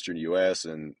 I'm in the Western US,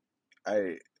 and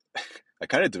I I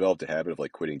kind of developed a habit of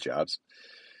like quitting jobs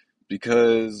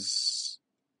because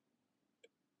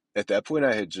at that point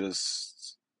I had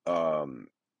just um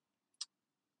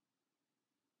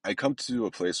I come to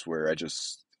a place where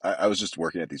I was just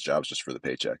working at these jobs just for the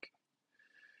paycheck.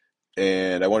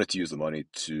 And I wanted to use the money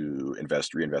to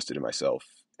reinvest it in myself.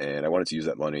 And I wanted to use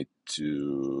that money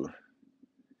to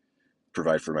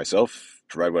provide for myself,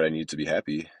 provide what I need to be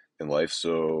happy in life.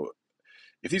 So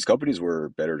if these companies were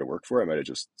better to work for, I might have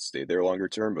just stayed there longer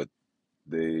term, but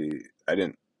I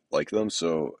didn't like them.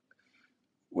 So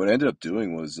what I ended up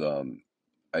doing was,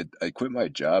 I quit my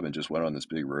job and just went on this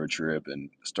big road trip and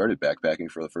started backpacking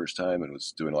for the first time and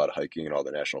was doing a lot of hiking in all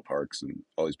the national parks and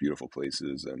all these beautiful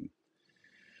places. And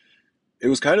it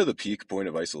was kind of the peak point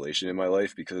of isolation in my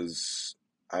life because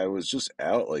I was just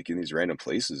out like in these random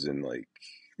places in like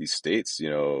these states,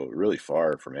 really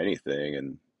far from anything.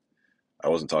 And I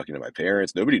wasn't talking to my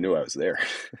parents. Nobody knew I was there.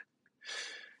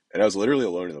 And I was literally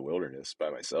alone in the wilderness by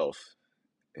myself.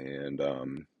 And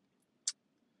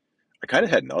I kind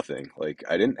of had nothing. Like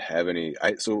I didn't have any.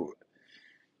 So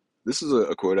this is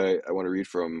a quote I want to read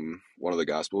from one of the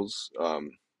Gospels.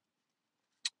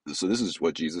 So this is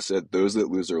what Jesus said: "Those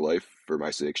that lose their life for my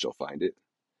sake shall find it."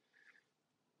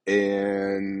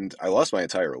 And I lost my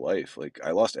entire life. Like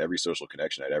I lost every social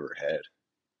connection I'd ever had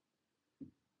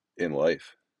in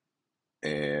life.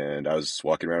 And I was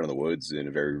walking around in the woods in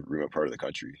a very remote part of the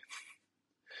country.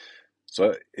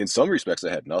 So in some respects, I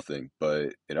had nothing,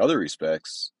 but in other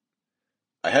respects,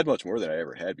 I had much more than I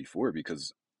ever had before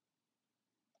because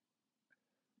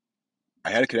I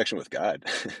had a connection with God,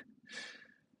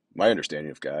 my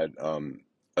understanding of God.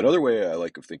 Another way I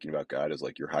like of thinking about God is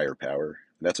like your higher power.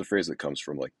 And that's a phrase that comes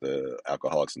from like the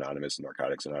Alcoholics Anonymous and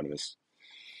Narcotics Anonymous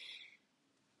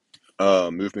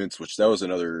movements, which that was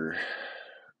another.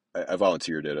 I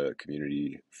volunteered at a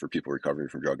community for people recovering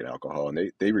from drug and alcohol,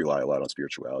 and they rely a lot on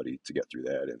spirituality to get through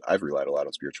that. And I've relied a lot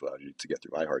on spirituality to get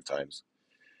through my hard times.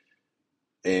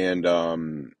 And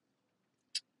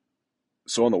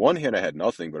so on the one hand, I had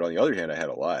nothing, but on the other hand, I had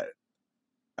a lot.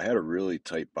 I had a really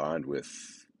tight bond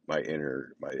with my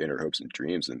inner hopes and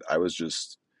dreams, and I was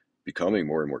just becoming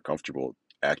more and more comfortable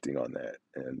acting on that.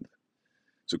 And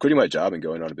so quitting my job and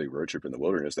going on a big road trip in the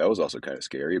wilderness, that was also kind of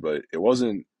scary, but it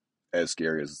wasn't as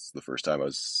scary as the first time I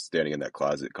was standing in that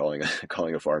closet calling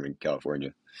calling a farm in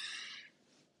California.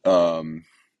 Um,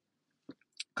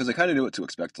 because I kind of knew what to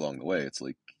expect along the way. It's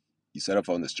like you set up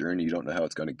on this journey, you don't know how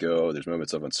it's going to go. There's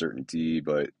moments of uncertainty,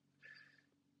 but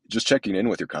just checking in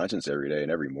with your conscience every day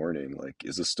and every morning, like,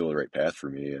 is this still the right path for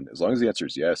me? And as long as the answer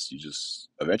is yes, you just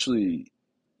eventually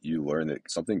you learn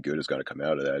that something good is going to come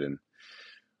out of that. And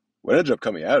what ended up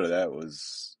coming out of that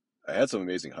was I had some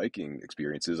amazing hiking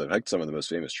experiences. I've hiked some of the most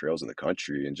famous trails in the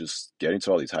country, and just getting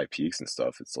to all these high peaks and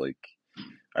stuff. It's like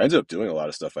I ended up doing a lot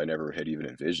of stuff I never had even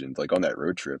envisioned. Like on that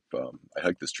road trip, I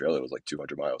hiked this trail that was like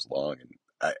 200 miles long,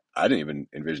 and I didn't even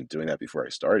envision doing that before I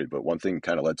started. But one thing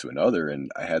kind of led to another,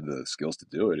 and I had the skills to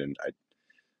do it. And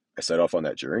I set off on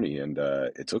that journey, and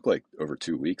it took like over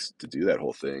 2 weeks to do that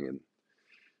whole thing. And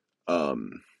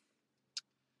um,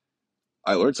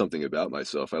 I learned something about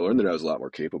myself. I learned that I was a lot more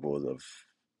capable of.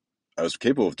 I was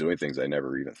capable of doing things I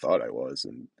never even thought I was.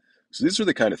 And so these are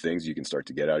the kind of things you can start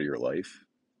to get out of your life.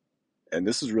 And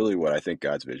this is really what I think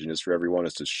God's vision is for everyone,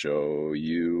 is to show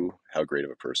you how great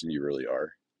of a person you really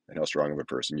are and how strong of a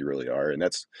person you really are. And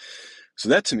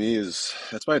that to me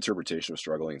that's my interpretation of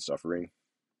struggling and suffering,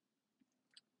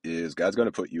 is God's going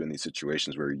to put you in these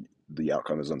situations where the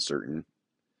outcome is uncertain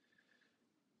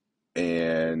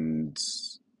and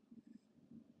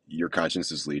your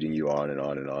conscience is leading you on and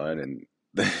on and on. And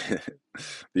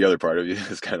the other part of you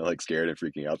is kind of like scared and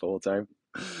freaking out the whole time.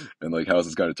 And like, how's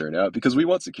this going to turn out? Because we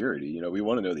want security, we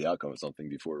want to know the outcome of something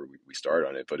before we start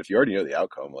on it. But if you already know the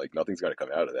outcome, like nothing's going to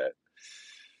come out of that.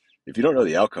 If you don't know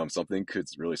the outcome, something could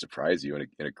really surprise you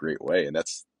in a great way. And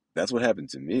that's what happened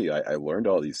to me. I learned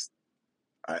all these.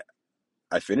 I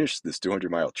I finished this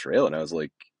 200-mile trail, and I was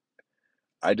like,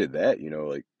 I did that.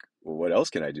 Like, well, what else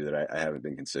can I do that I haven't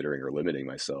been considering or limiting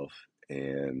myself?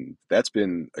 And that's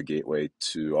been a gateway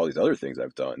to all these other things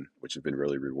I've done, which have been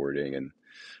really rewarding. And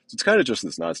so it's kind of just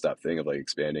this nonstop thing of like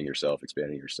expanding yourself,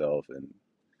 and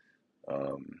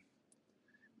um,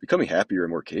 becoming happier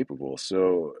and more capable.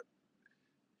 So,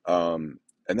 and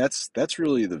that's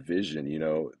really the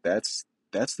vision. That's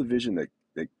the vision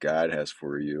that God has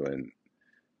for you, and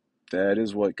that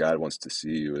is what God wants to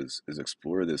see you, is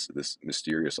explore this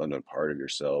mysterious unknown part of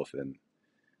yourself. And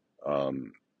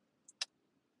um,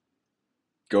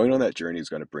 going on that journey is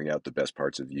going to bring out the best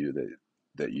parts of you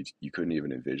that you couldn't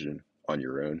even envision on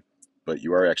your own. but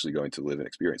you are actually going to live and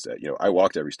experience that. I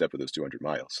walked every step of those 200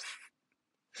 miles.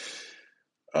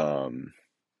 Um,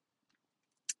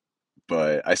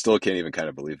 but I still can't even kind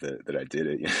of believe that I did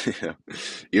it,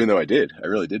 even though I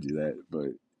really did do that. But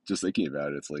just thinking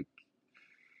about it, it's like,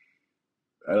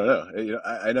 I don't know.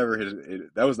 I never hit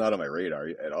it. That was not on my radar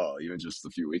at all, even just a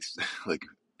few weeks like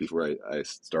before I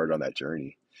started on that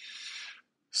journey.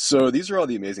 So these are all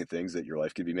the amazing things that your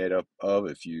life could be made up of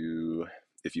if you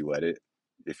let it,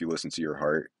 if you listen to your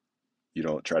heart, you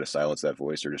don't try to silence that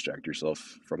voice or distract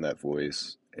yourself from that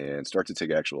voice and start to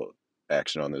take actual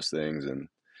action on those things. And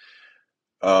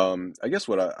I guess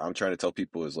what I'm trying to tell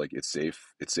people is like it's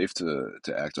safe to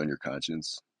act on your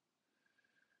conscience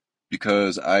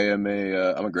because I'm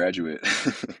a graduate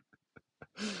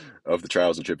of the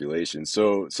trials and tribulations.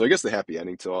 So I guess the happy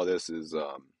ending to all this is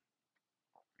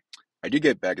I did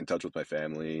get back in touch with my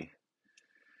family.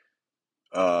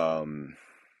 Um,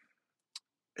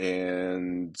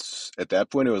 and at that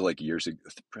point, it was like years ago,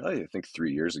 probably I think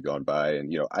 3 years had gone by,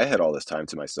 and I had all this time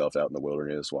to myself out in the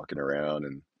wilderness, walking around,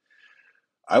 and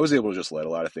I was able to just let a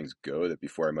lot of things go that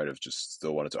before I might have just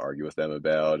still wanted to argue with them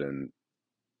about, and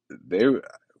they,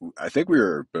 I think we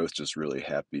were both just really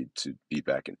happy to be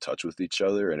back in touch with each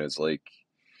other, and it's like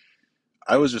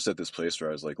I was just at this place where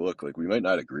I was like, look, like we might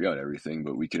not agree on everything,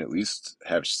 but we can at least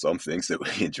have some things that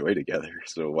we enjoy together.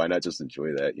 So why not just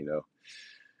enjoy that?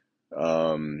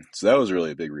 So that was really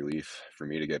a big relief for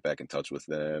me to get back in touch with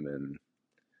them. And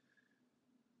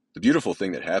the beautiful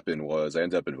thing that happened was I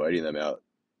ended up inviting them out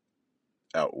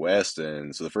west.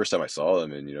 And so the first time I saw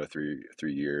them in,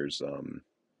 3 years, and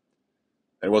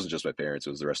it wasn't just my parents,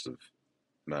 it was the rest of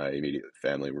my immediate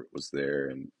family was there.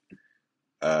 And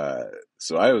uh,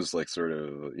 so I was like sort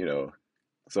of,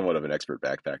 somewhat of an expert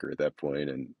backpacker at that point,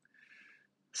 and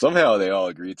somehow they all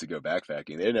agreed to go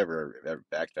backpacking. They had never ever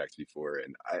backpacked before,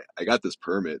 and I got this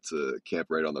permit to camp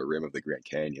right on the rim of the Grand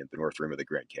Canyon, the north rim of the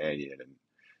Grand Canyon,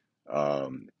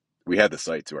 and we had the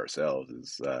site to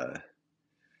ourselves.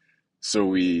 So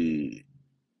we,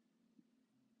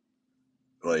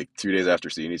 like 2 days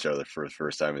after seeing each other for the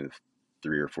first time in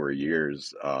 3 or 4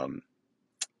 years,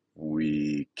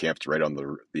 we camped right on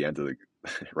the end of the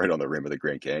right on the rim of the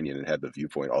Grand Canyon and had the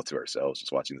viewpoint all to ourselves,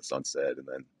 just watching the sunset and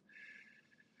then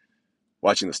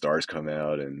watching the stars come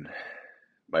out. And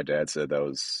my dad said that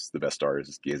was the best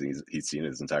stars gazing he'd seen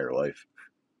in his entire life,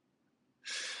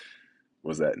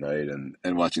 was that night.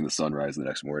 And watching the sunrise the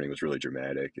next morning was really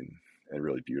dramatic and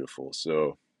really beautiful.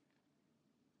 So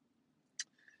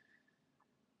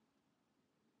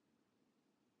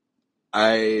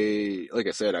like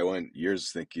I said, I went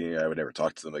years thinking I would never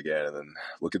talk to them again. And then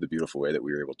look at the beautiful way that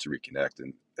we were able to reconnect.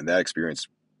 And that experience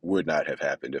would not have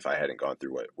happened if I hadn't gone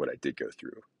through what I did go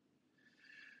through.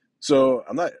 So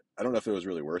I don't know if it was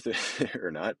really worth it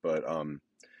or not, but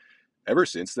ever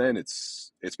since then,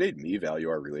 it's made me value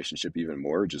our relationship even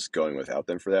more, just going without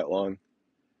them for that long.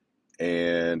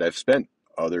 And I've spent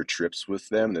other trips with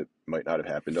them that might not have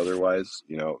happened otherwise.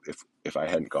 If I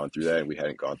hadn't gone through that and we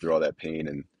hadn't gone through all that pain,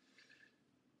 and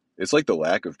it's like the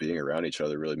lack of being around each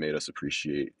other really made us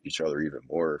appreciate each other even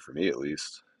more, for me at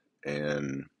least.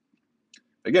 And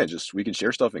again, just we can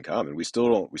share stuff in common. We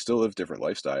still live different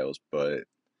lifestyles, but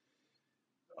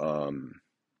um,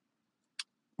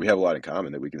 we have a lot in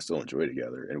common that we can still enjoy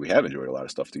together, and we have enjoyed a lot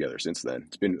of stuff together since then.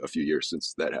 It's been a few years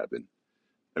since that happened,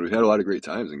 and we've had a lot of great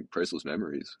times and priceless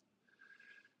memories.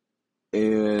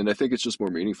 And I think it's just more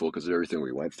meaningful because of everything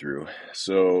we went through.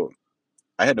 So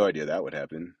I had no idea that would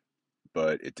happen,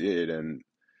 but it did, and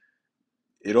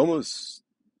it almost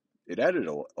it added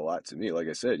a lot to me. Like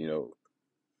I said,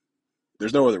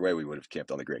 there's no other way we would have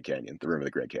camped on the Grand Canyon, the rim of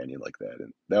the Grand Canyon like that,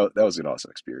 and that was an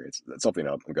awesome experience. That's something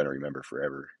I'm going to remember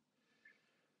forever,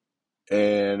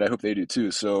 and I hope they do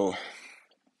too. So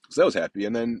that was happy.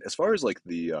 And then as far as like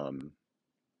the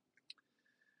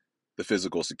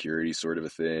physical security sort of a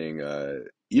thing,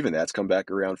 even that's come back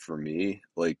around for me.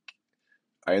 Like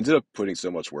I ended up putting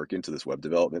so much work into this web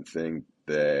development thing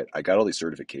that I got all these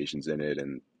certifications in it,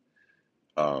 and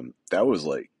that was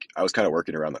like I was kind of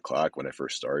working around the clock when I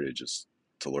first started, just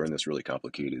to learn this really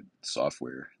complicated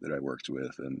software that I worked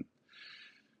with. And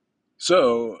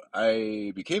so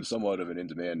I became somewhat of an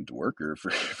in-demand worker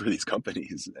for for these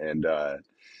companies, and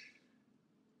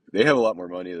they have a lot more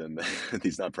money than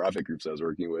these nonprofit groups I was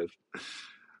working with.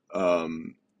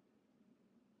 Um,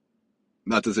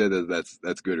 Not to say that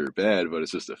that's good or bad, but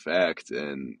it's just a fact.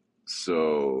 And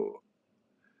so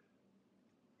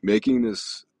making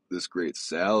this great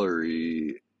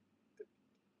salary,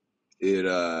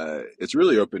 it's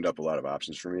really opened up a lot of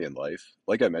options for me in life.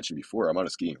 Like I mentioned before, I'm on a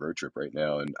skiing road trip right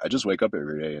now, and I just wake up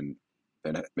every day and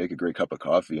and make a great cup of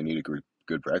coffee and eat a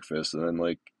good breakfast. And then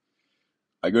like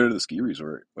I go to the ski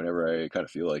resort whenever I kind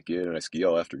of feel like it, and I ski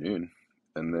all afternoon,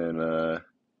 and then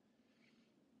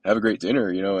have a great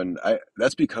dinner, you know. And I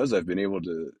that's because I've been able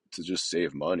to just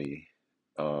save money.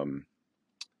 Um,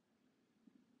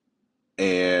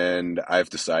 and I've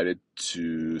decided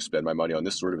to spend my money on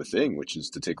this sort of a thing, which is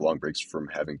to take long breaks from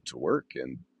having to work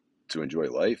and to enjoy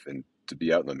life, and to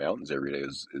be out in the mountains every day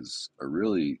is a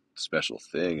really special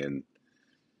thing. And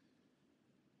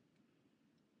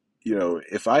you know,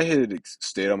 if I had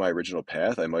stayed on my original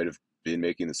path, I might have been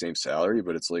making the same salary,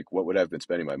 but it's like, what would I have been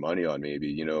spending my money on? Maybe,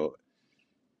 you know,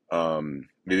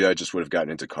 maybe I just would have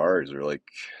gotten into cars, or like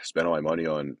spent all my money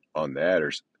on that,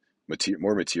 or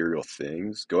more material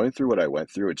things. Going through what I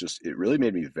went through, it really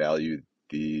made me value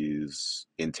these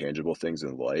intangible things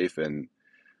in life, and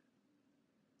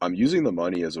I'm using the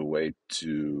money as a way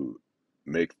to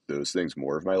make those things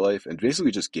more of my life, and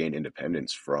basically just gain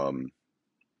independence from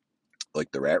like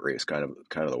the rat race kind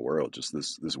of the world, just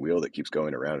this wheel that keeps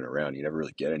going around and around. You never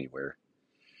really get anywhere.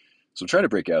 So I'm trying to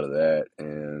break out of that,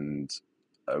 and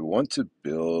I want to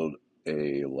build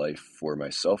a life for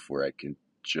myself where I can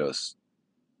just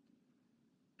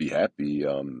be happy,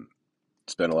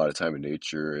 spend a lot of time in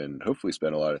nature, and hopefully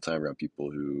spend a lot of time around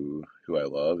people who I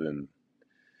love and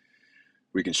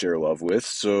we can share love with.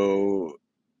 So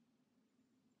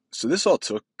this all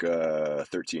took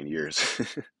 13 years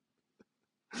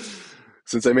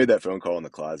since I made that phone call in the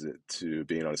closet to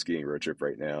being on a skiing road trip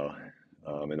right now,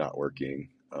 and not working.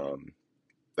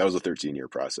 That was a 13-year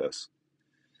process,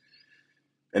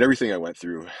 and everything I went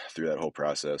through that whole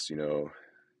process, you know,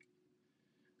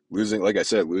 losing, like I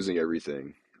said, losing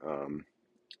everything. Um,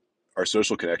 our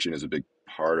social connection is a big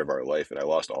part of our life, and I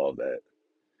lost all of that.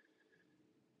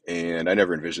 And I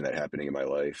never envisioned that happening in my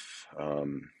life.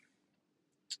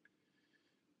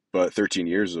 But 13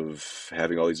 years of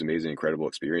having all these amazing, incredible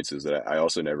experiences that I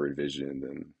also never envisioned,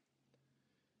 and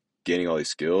gaining all these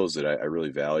skills that I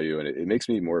really value. And it makes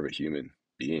me more of a human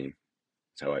being.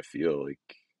 It's how I feel,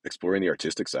 like exploring the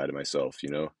artistic side of myself, you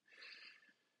know,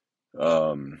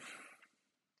 um,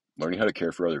 learning how to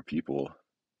care for other people,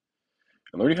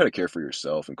 and learning how to care for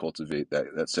yourself and cultivate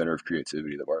that center of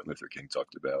creativity that Martin Luther King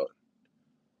talked about.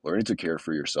 Learning to care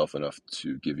for yourself enough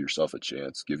to give yourself a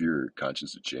chance, give your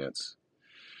conscience a chance.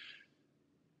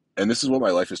 And this is what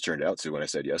my life has turned out to when I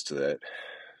said yes to that.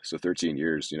 So 13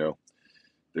 years, you know,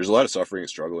 there's a lot of suffering and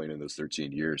struggling in those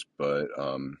 13 years, but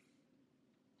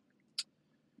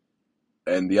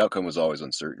and the outcome was always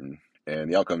uncertain,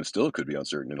 and the outcome still could be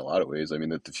uncertain in a lot of ways. I mean,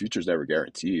 the future's never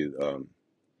guaranteed. You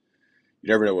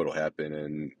never know what'll happen,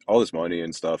 and all this money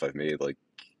and stuff I've made, like,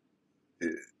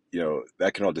 it, you know,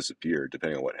 that can all disappear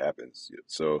depending on what happens.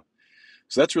 So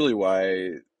that's really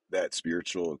why that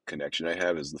spiritual connection I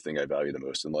have is the thing I value the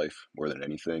most in life more than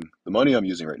anything. The money I'm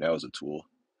using right now is a tool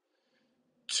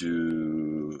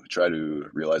to try to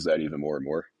realize that even more and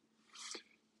more.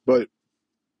 But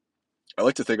I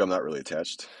like to think I'm not really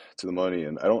attached to the money,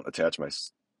 and I don't attach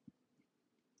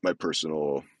my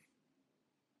personal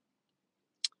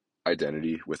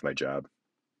identity with my job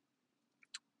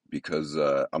because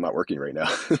I'm not working right now.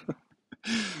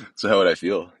 So how would I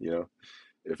feel, you know,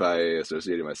 if I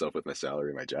associated myself with my salary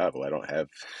and my job? Well, I don't have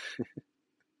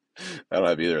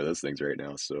either of those things right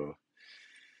now. So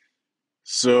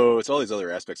it's all these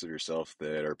other aspects of yourself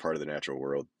that are part of the natural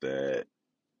world that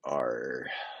are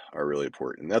are really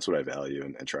important. And that's what I value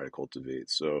and try to cultivate.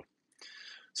 So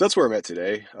that's where I'm at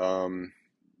today.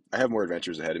 I have more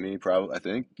adventures ahead of me, probably. I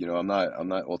think, you know, I'm not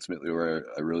ultimately where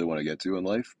I really want to get to in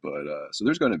life, but so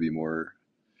there's going to be more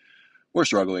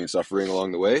struggling and suffering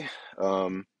along the way.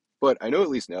 Um, but I know at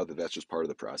least now that that's just part of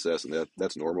the process, and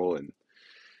that's normal, and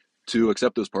to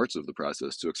accept those parts of the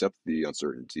process, to accept the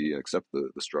uncertainty and accept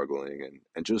the struggling,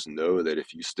 and just know that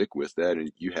if you stick with that and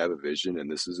you have a vision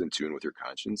and this is in tune with your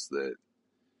conscience, that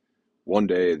one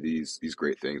day these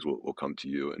great things will come to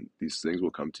you, and these things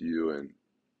will come to you, and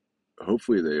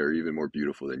hopefully they are even more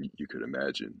beautiful than you could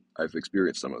imagine. I've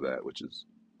experienced some of that, which is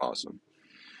awesome.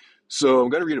 So I'm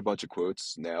going to read a bunch of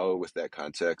quotes now with that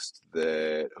context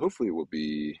that hopefully will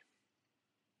be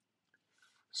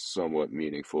somewhat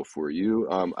meaningful for you.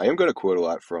 I am going to quote a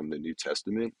lot from the New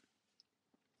Testament.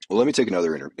 Well, let me take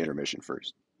another intermission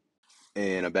first.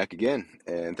 And I'm back again.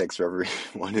 And thanks for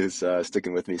everyone who's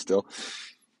sticking with me still.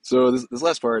 So this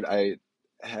last part, I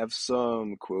have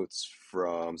some quotes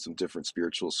from some different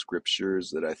spiritual scriptures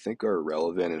that I think are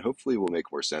relevant and hopefully will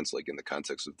make more sense, like in the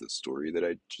context of this story that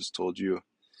I just told you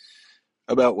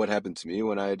about what happened to me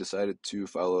when I decided to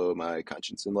follow my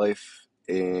conscience in life.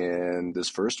 And this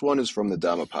first one is from the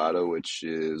Dhammapada, which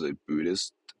is a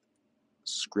Buddhist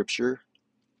scripture.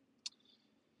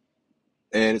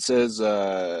 And it says,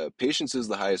 patience is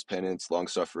the highest penance, long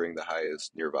suffering the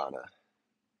highest nirvana.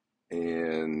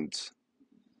 And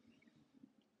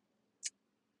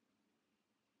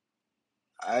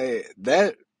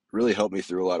that really helped me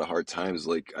through a lot of hard times.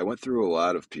 Like I went through a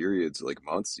lot of periods, like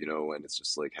months, when it's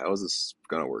just like, how is this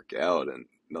gonna work out? And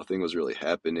nothing was really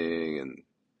happening, and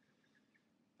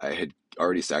I had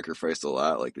already sacrificed a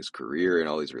lot, like this career and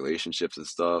all these relationships and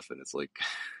stuff. And it's like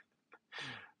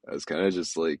I was kind of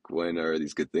just like, when are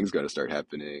these good things gonna start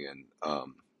happening? And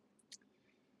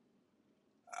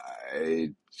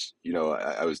I,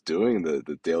 I was doing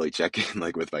the daily check-in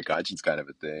like with my conscience kind of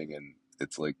a thing, and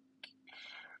it's like,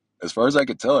 as far as I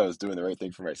could tell, I was doing the right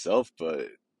thing for myself, but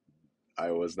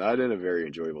I was not in a very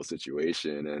enjoyable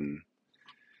situation. And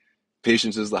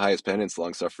patience is the highest penance,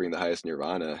 long suffering the highest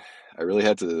nirvana. I really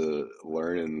had to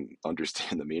learn and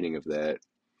understand the meaning of that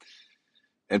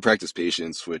and practice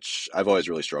patience, which I've always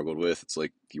really struggled with. It's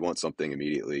like you want something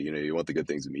immediately, you want the good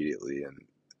things immediately. And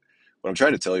what I'm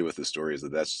trying to tell you with this story is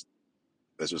that that's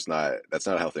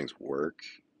not how things work.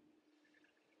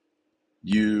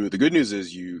 The good news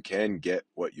is you can get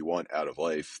what you want out of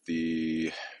life.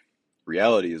 The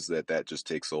reality is that just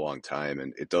takes a long time,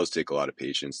 and it does take a lot of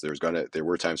patience. There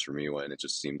were times for me when it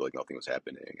just seemed like nothing was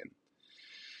happening, and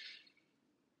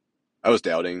I was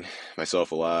doubting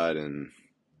myself a lot and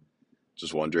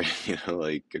just wondering,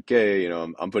 like, okay,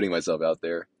 I'm putting myself out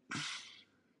there,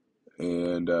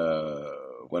 and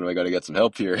when am I going to get some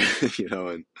help here?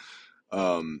 And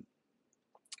um,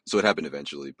 so it happened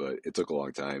eventually, but it took a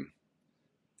long time,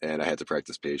 and I had to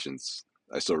practice patience.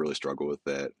 I still really struggle with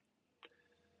that.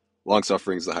 Long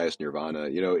suffering is the highest nirvana.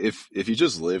 If you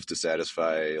just live to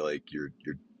satisfy like your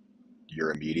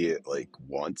immediate like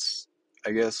wants,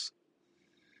 I guess,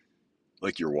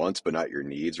 like your wants but not your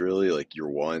needs, really, like your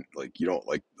want, like you don't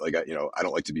like I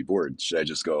don't like to be bored. Should I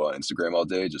just go on Instagram all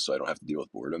day just so I don't have to deal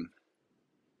with boredom?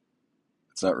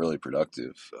 It's not really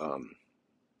productive.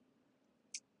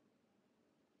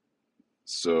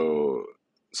 So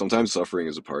sometimes suffering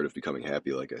is a part of becoming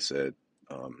happy, like I said.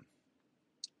 um,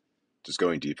 just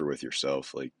going deeper with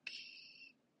yourself, like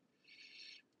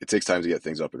it takes time to get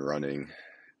things up and running,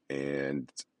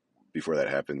 and before that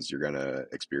happens you're gonna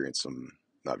experience some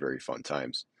not very fun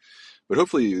times. But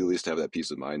hopefully you at least have that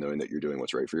peace of mind knowing that you're doing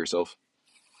what's right for yourself.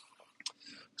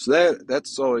 So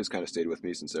that's always kind of stayed with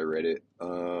me since I read it.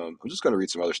 I'm just going to read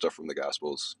some other stuff from the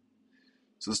Gospels.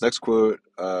 So this next quote,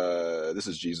 this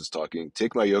is Jesus talking.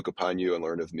 Take my yoke upon you and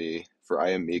learn of me, for I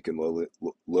am meek and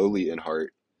lowly in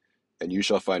heart, and you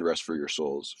shall find rest for your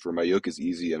souls. For my yoke is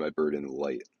easy and my burden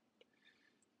light.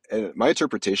 And my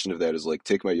interpretation of that is like,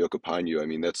 take my yoke upon you. I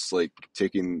mean, that's like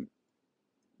taking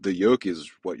the yoke is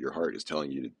what your heart is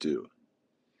telling you to do.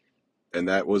 And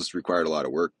that was required a lot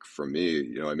of work from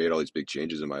me. I made all these big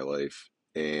changes in my life,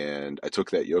 and I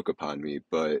took that yoke upon me.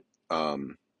 But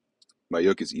my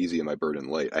yoke is easy and my burden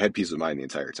light. I had peace of mind the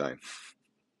entire time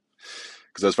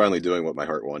because I was finally doing what my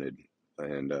heart wanted,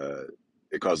 and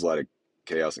it caused a lot of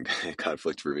chaos and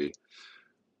conflict for me.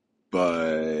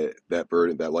 But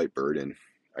that light burden,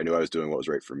 I knew I was doing what was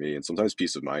right for me. And sometimes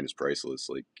peace of mind is priceless.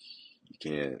 Like you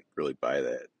can't really buy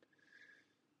that.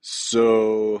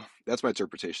 So that's my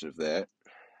interpretation of that.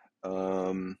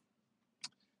 Um,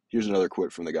 Here's another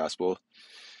quote from the gospel.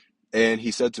 And he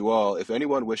said to all, if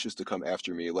anyone wishes to come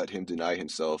after me, let him deny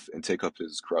himself and take up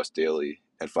his cross daily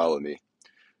and follow me.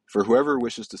 For whoever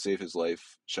wishes to save his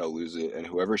life shall lose it, and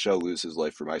whoever shall lose his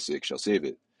life for my sake shall save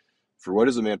it. For what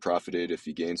is a man profited if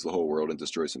he gains the whole world and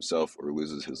destroys himself or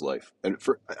loses his life? And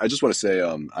I just want to say,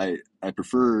 I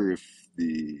prefer if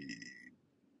the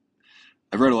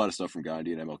I've read a lot of stuff from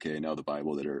Gandhi and MLK and now the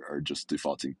Bible that are just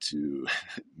defaulting to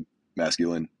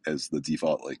masculine as the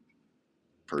default like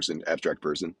person, abstract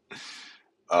person.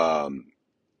 Um,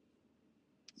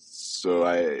 so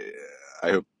I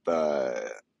hope I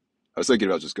was thinking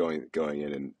about just going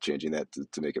in and changing that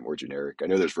to make it more generic. I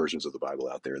know there's versions of the Bible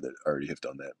out there that already have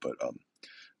done that, but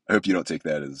I hope you don't take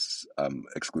that as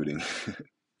excluding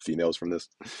females from this.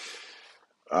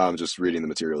 I'm just reading the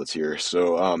material that's here.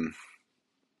 So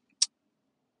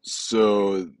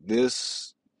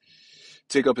this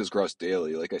take up his cross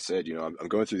daily. Like I said, I'm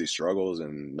going through these struggles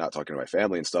and not talking to my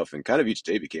family and stuff, and kind of each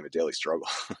day became a daily struggle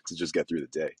to just get through the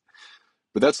day.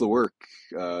 But that's the work.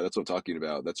 That's what I'm talking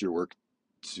about. That's your work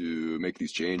to make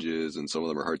these changes, and some of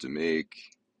them are hard to make.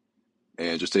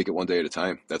 And just take it one day at a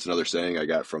time. That's another saying I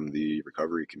got from the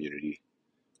recovery community.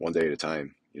 One day at a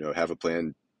time. Have a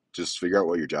plan. Just figure out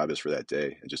what your job is for that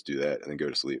day, and just do that, and then go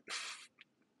to sleep.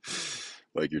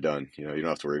 Like you're done. You don't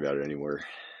have to worry about it anymore.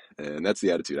 And that's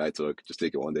the attitude I took. Just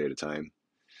take it one day at a time.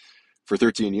 For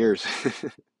 13 years,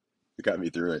 it got me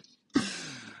through it.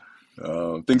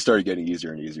 Things started getting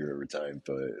easier and easier over time,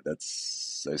 but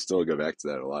I still go back to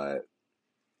that a lot.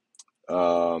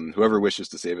 Whoever wishes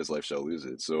to save his life shall lose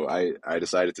it. So I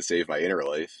decided to save my inner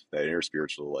life, that inner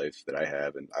spiritual life that I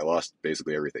have, and I lost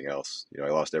basically everything else. I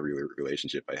lost every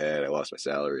relationship I had. I lost my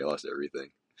salary. I lost everything.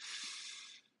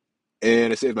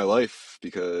 And I saved my life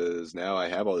because now I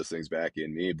have all those things back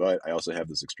in me, but I also have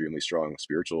this extremely strong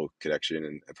spiritual connection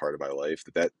and part of my life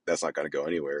that's not going to go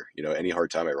anywhere. Any hard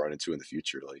time I run into in the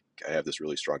future, like I have this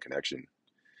really strong connection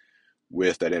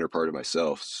with that inner part of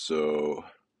myself. So,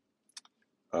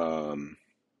 um,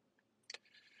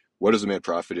 what is a man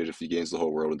profited if he gains the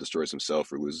whole world and destroys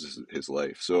himself or loses his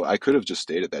life? So I could have just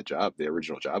stayed at that job, the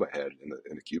original job I had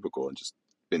in the cubicle, and just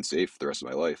been safe the rest of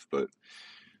my life. But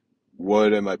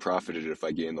what am I profited if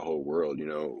I gain the whole world?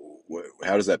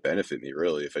 How does that benefit me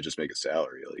really if I just make a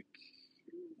salary? Like,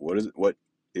 what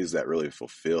is that really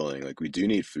fulfilling? Like, we do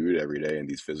need food every day and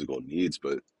these physical needs,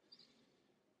 but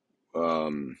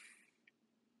um,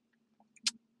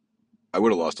 I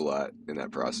would have lost a lot in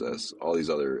that process. All these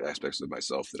other aspects of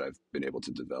myself that I've been able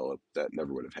to develop that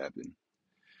never would have happened.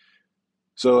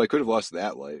 So I could have lost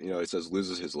that life. It says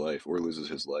loses his life or loses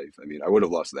his life. I mean, I would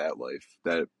have lost that life.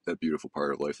 That beautiful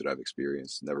part of life that I've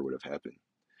experienced never would have happened.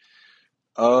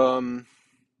 Um,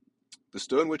 The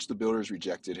stone which the builders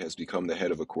rejected has become the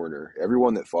head of a corner.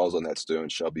 Everyone that falls on that stone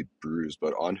shall be bruised,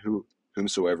 but on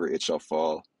whomsoever it shall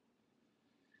fall,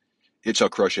 it shall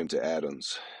crush him to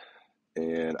atoms.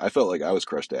 And I felt like I was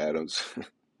crushed to atoms.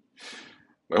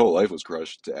 My whole life was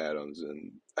crushed to atoms,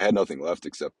 and I had nothing left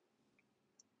except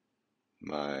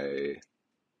my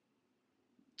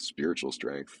spiritual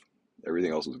strength.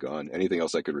 Everything else was gone. Anything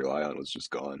else I could rely on was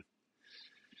just gone.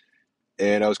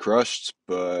 And I was crushed,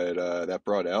 but that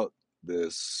brought out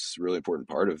this really important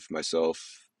part of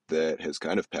myself that has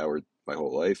kind of powered my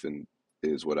whole life and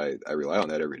is what I rely on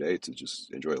that every day to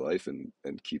just enjoy life and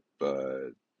keep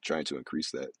trying to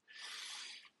increase that.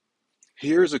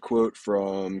 Here's a quote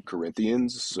from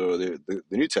Corinthians. So the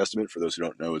New Testament, for those who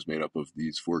don't know, is made up of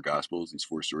these four gospels, these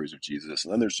four stories of Jesus,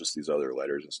 and then there's just these other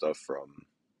letters and stuff from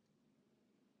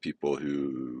people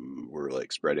who were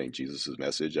like spreading Jesus's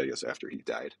message, I guess, after he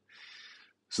died.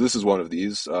 So this is one of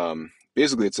these.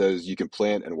 Basically, it says you can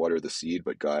plant and water the seed,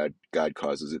 but God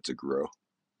causes it to grow.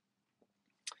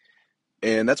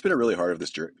 And that's been a really hard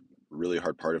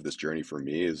part of this journey for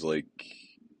me. Is like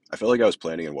I felt like I was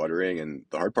planting and watering, and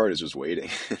the hard part is just waiting,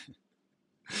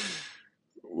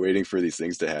 waiting for these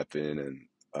things to happen. And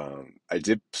I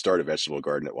did start a vegetable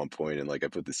garden at one point, and like I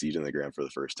put the seed in the ground for the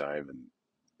first time,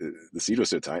 and the seed was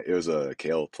so tiny. It was a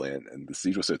kale plant, and the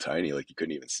seed was so tiny, like you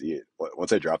couldn't even see it.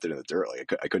 Once I dropped it in the dirt,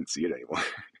 like I couldn't see it anymore.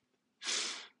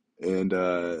 And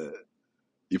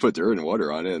you put dirt and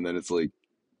water on it, and then it's like,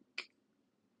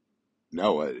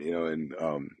 now what? And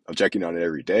I'm checking on it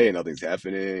every day, and nothing's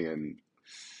happening. And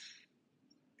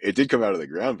it did come out of the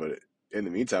ground, but in the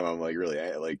meantime, I'm like really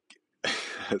like,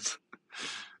 I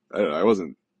don't know. I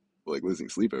wasn't like losing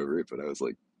sleep over it, but I was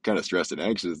like kind of stressed and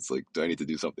anxious. It's like, do I need to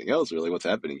do something else, or like what's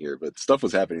happening here? But stuff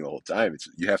was happening the whole time.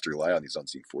 You have to rely on these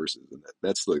unseen forces, and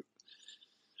that's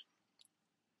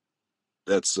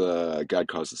God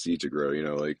caused the seed to grow.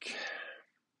 Like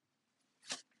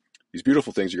these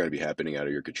beautiful things are going to be happening out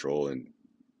of your control, and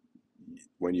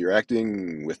when you're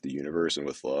acting with the universe and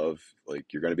with love, like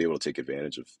you're going to be able to take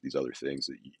advantage of these other things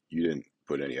that you didn't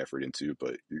put any effort into,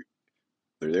 but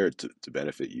they're there to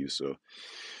benefit you. So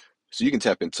you can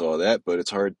tap into all that, but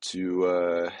it's hard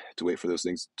to wait for those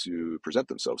things to present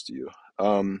themselves to you.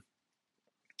 Um,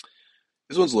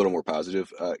 this one's a little more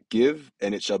positive. Give,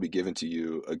 and it shall be given to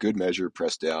you, a good measure,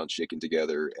 pressed down, shaken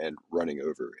together, and running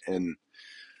over. And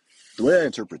the way I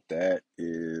interpret that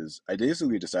is I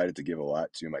basically decided to give a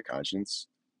lot to my conscience.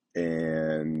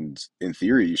 And in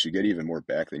theory, you should get even more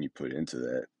back than you put into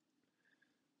that.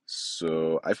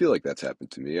 So I feel like that's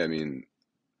happened to me. I mean,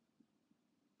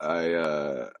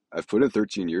 I've put in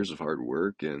 13 years of hard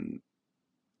work, and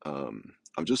I'm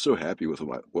just so happy with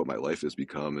what my life has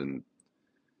become, and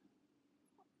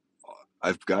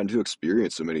I've gotten to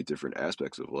experience so many different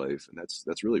aspects of life, and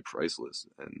that's really priceless,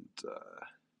 and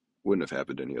wouldn't have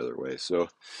happened any other way. So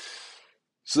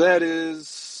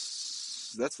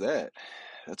that's that.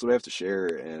 That's what I have to share,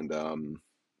 and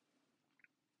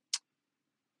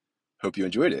hope you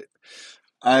enjoyed it.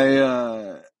 I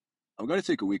I'm going to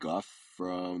take a week off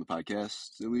from the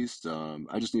podcast at least.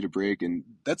 I just need a break, and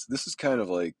this is kind of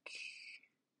like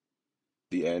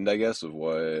the end, I guess, of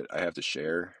what I have to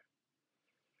share.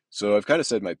 So I've kind of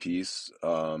said my piece.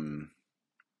 I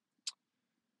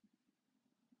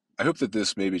hope that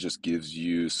this maybe just gives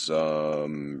you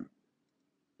some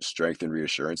strength and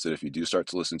reassurance that if you do start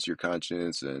to listen to your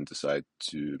conscience and decide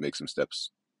to make some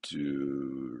steps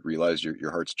to realize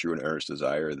your heart's true and earnest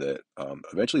desire, that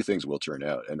eventually things will turn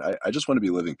out. And I just want to be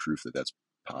living proof that that's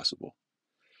possible.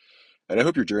 And I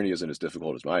hope your journey isn't as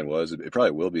difficult as mine was. It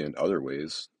probably will be in other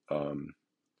ways.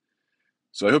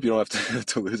 So I hope you don't have to,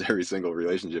 to lose every single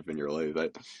relationship in your life.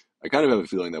 I kind of have a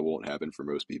feeling that won't happen for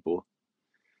most people.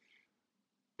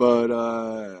 But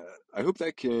I hope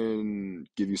that can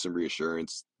give you some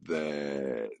reassurance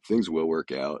that things will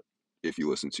work out if you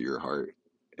listen to your heart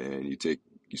and you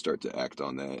start to act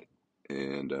on that.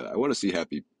 And I want to see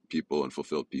happy people and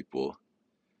fulfilled people.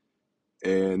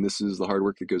 And this is the hard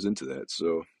work that goes into that.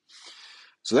 So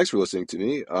thanks for listening to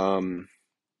me. I'm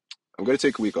going to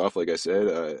take a week off, like I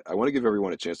said. I want to give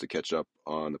everyone a chance to catch up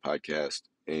on the podcast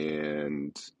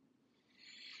and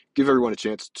give everyone a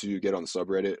chance to get on the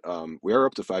subreddit. We are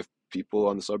up to 5 people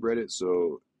on the subreddit,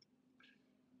 so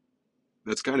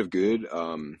that's kind of good.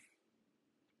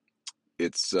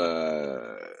 It's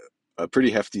a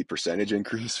pretty hefty percentage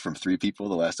increase from 3 people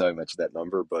the last time I mentioned that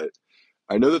number, but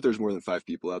I know that there's more than 5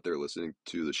 people out there listening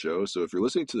to the show. So if you're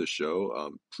listening to the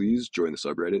show, please join the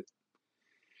subreddit,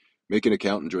 make an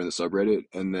account and join the subreddit.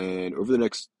 And then over the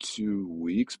next 2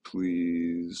 weeks,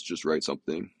 please just write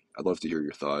something. I'd love to hear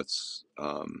your thoughts.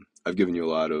 I've given you a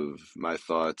lot of my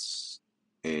thoughts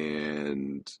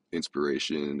and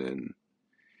inspiration, and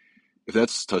if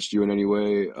that's touched you in any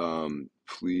way,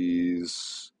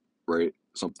 please write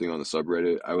something on the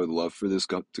subreddit. I would love for this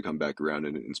to come back around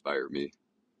and inspire me.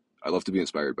 I love to be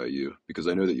inspired by you because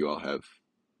I know that you all have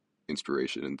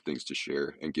inspiration and things to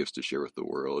share and gifts to share with the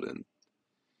world. And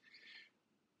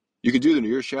you could do the New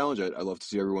Year's challenge. I love to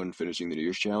see everyone finishing the New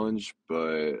Year's challenge,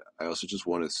 but I also just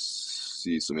want to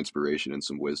see some inspiration and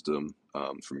some wisdom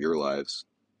from your lives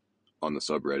on the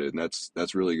subreddit, and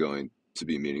that's really going to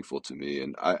be meaningful to me.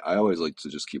 And I always like to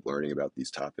just keep learning about these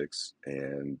topics,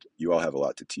 and you all have a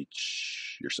lot to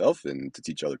teach yourself and to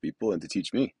teach other people and to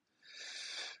teach me.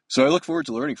 So I look forward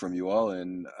to learning from you all.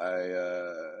 And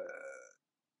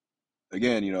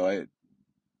again,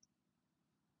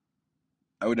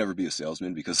 I would never be a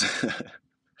salesman because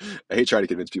I hate trying to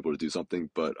convince people to do something,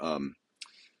 but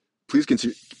please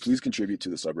contribute to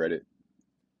the subreddit.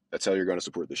 That's how you're going to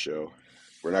support the show.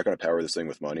 We're not going to power this thing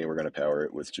with money. We're going to power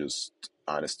it with just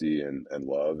honesty and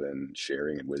love and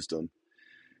sharing and wisdom.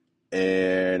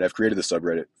 And I've created the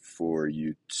subreddit for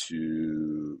you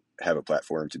to have a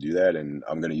platform to do that. And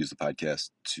I'm going to use the podcast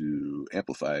to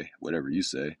amplify whatever you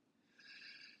say.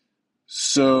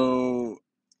 So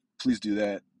please do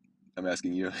that. I'm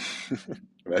asking you.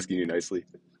 I'm asking you nicely.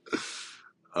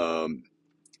 Um,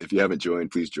 if you haven't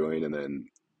joined, please join. And then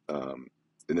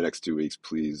in the next 2 weeks,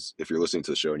 please, if you're listening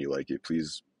to the show and you like it,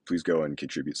 please go and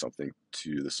contribute something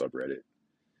to the subreddit.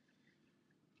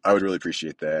 I would really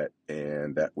appreciate that,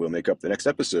 and that will make up the next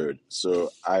episode. So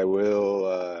I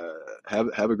will have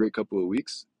a great couple of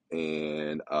weeks,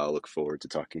 and I'll look forward to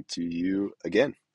talking to you again.